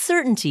 the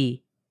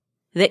uncertainty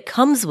that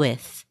comes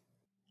with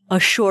a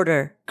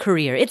shorter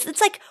career.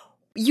 It's like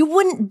you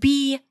wouldn't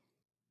be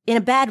in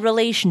a bad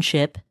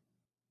relationship.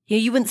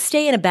 You wouldn't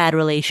stay in a bad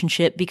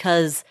relationship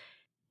because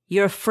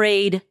you're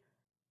afraid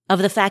of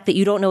the fact that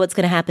you don't know what's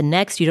going to happen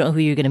next. You don't know who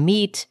you're going to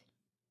meet.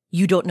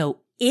 You don't know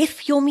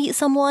if you'll meet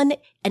someone,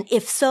 and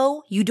if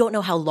so, you don't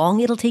know how long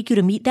it'll take you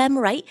to meet them,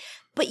 right?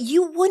 But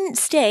you wouldn't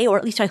stay, or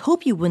at least I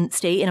hope you wouldn't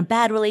stay, in a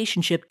bad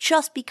relationship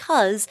just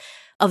because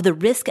of the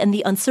risk and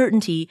the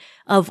uncertainty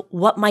of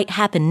what might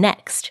happen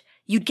next.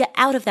 You'd get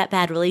out of that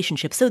bad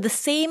relationship. So the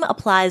same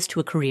applies to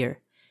a career.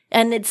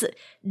 And it's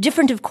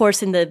different, of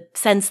course, in the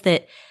sense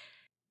that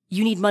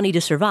you need money to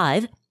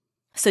survive,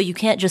 so you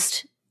can't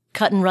just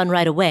cut and run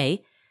right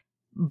away.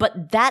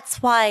 But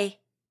that's why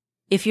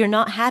if you're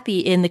not happy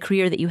in the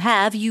career that you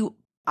have, you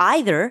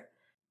either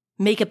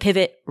make a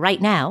pivot right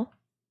now,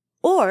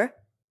 or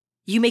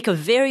you make a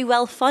very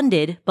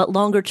well-funded but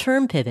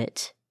longer-term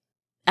pivot.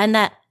 And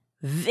that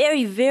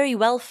very, very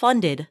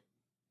well-funded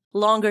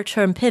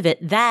longer-term pivot,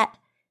 that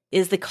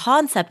is the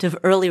concept of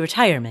early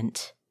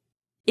retirement.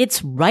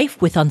 It's rife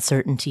with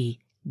uncertainty.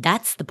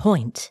 That's the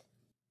point.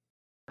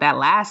 That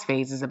last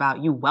phase is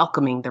about you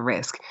welcoming the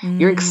risk.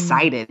 You're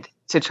excited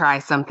to try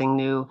something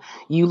new.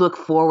 You look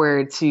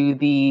forward to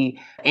the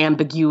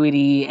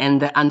ambiguity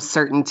and the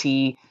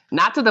uncertainty,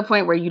 not to the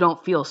point where you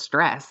don't feel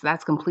stress.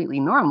 That's completely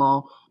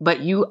normal,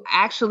 but you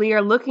actually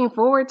are looking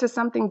forward to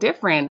something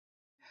different.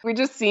 We're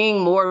just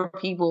seeing more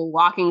people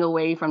walking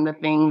away from the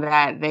thing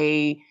that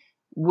they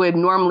would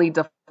normally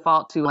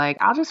default to, like,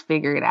 I'll just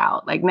figure it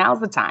out. Like, now's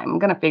the time. I'm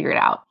going to figure it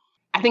out.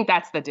 I think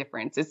that's the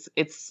difference.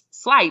 It's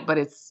slight, but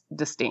it's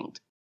distinct.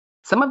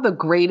 Some of the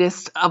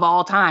greatest of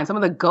all time, some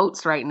of the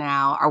GOATs right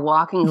now are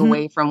walking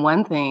away from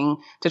one thing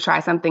to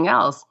try something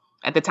else.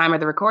 At the time of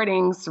the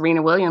recording,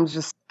 Serena Williams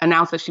just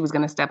announced that she was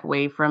going to step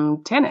away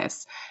from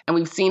tennis. And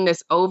we've seen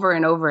this over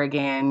and over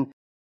again.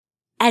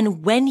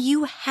 And when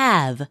you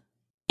have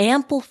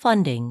ample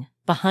funding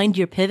behind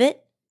your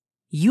pivot,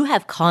 you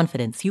have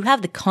confidence. You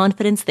have the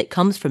confidence that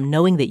comes from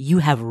knowing that you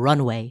have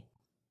runway.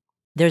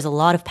 There's a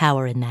lot of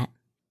power in that.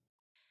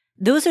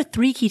 Those are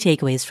 3 key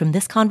takeaways from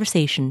this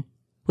conversation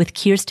with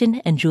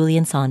Kirsten and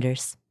Julian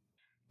Saunders.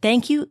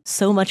 Thank you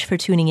so much for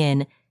tuning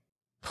in.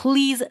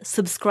 Please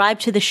subscribe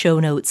to the show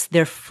notes.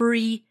 They're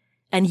free,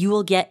 and you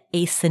will get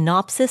a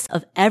synopsis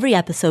of every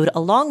episode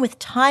along with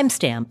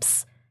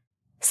timestamps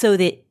so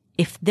that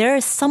if there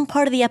is some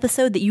part of the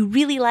episode that you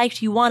really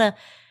liked, you want to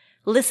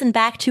listen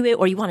back to it,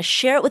 or you want to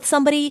share it with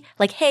somebody,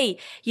 like, hey,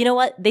 you know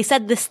what? They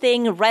said this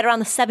thing right around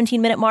the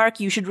 17-minute mark.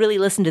 You should really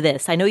listen to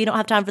this. I know you don't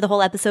have time for the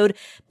whole episode,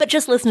 but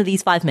just listen to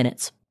these 5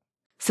 minutes.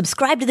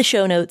 Subscribe to the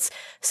show notes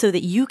so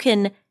that you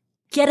can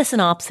get a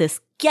synopsis,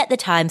 get the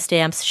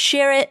timestamps,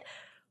 share it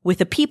with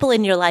the people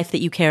in your life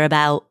that you care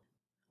about,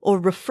 or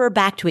refer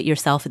back to it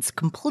yourself. It's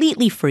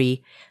completely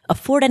free.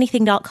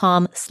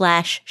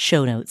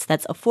 affordanything.com/show notes.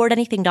 That's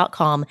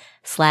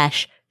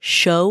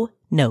affordanything.com/show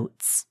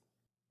notes.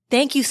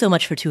 Thank you so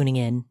much for tuning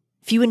in.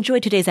 If you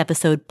enjoyed today's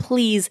episode,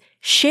 please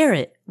share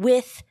it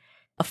with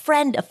a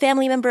friend, a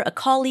family member, a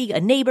colleague, a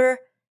neighbor.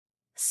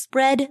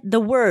 Spread the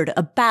word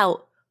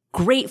about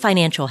great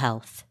financial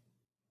health.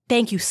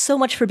 Thank you so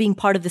much for being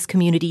part of this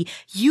community.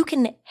 You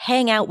can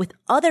hang out with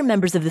other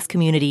members of this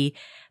community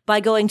by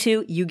going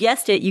to, you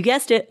guessed it,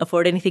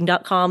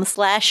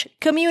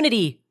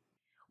 affordanything.com/community,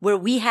 where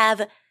we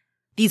have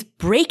these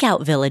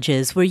breakout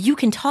villages where you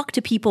can talk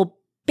to people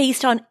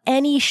based on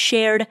any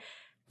shared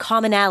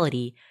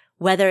commonality,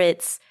 whether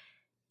it's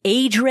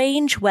age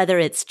range, whether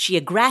it's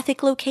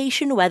geographic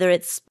location, whether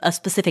it's a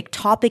specific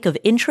topic of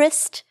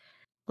interest,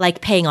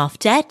 like paying off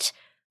debt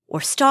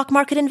or stock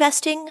market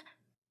investing.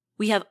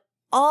 We have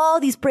all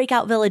these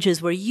breakout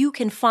villages where you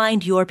can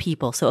find your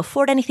people. So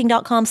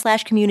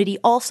affordanything.com/community,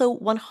 also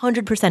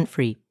 100%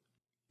 free.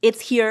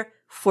 It's here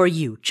for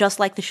you, just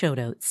like the show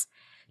notes,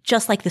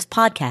 just like this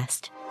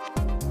podcast.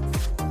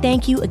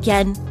 Thank you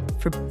again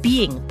for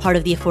being part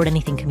of the Afford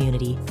Anything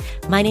community.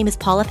 My name is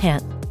Paula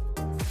Pant.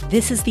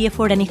 This is the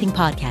Afford Anything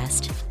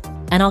podcast,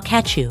 and I'll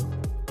catch you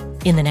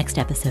in the next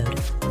episode.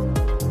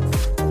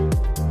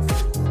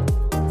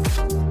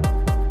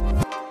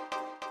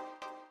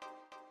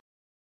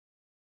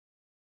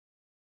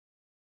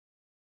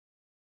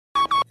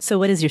 So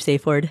what is your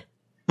safe word?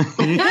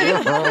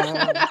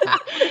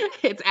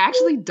 It's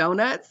actually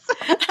donuts.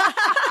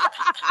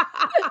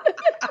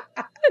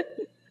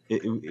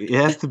 It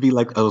has to be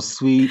like a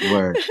sweet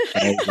word,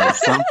 right? Like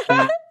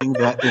something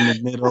that in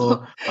the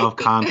middle of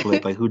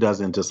conflict, like who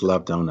doesn't just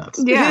love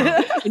donuts?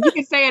 Yeah. And you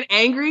can say it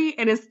angry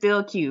and it's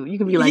still cute. You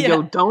can be like,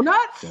 yo,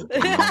 donuts?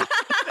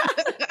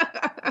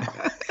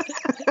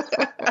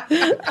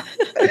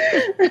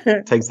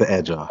 Takes the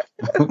edge off.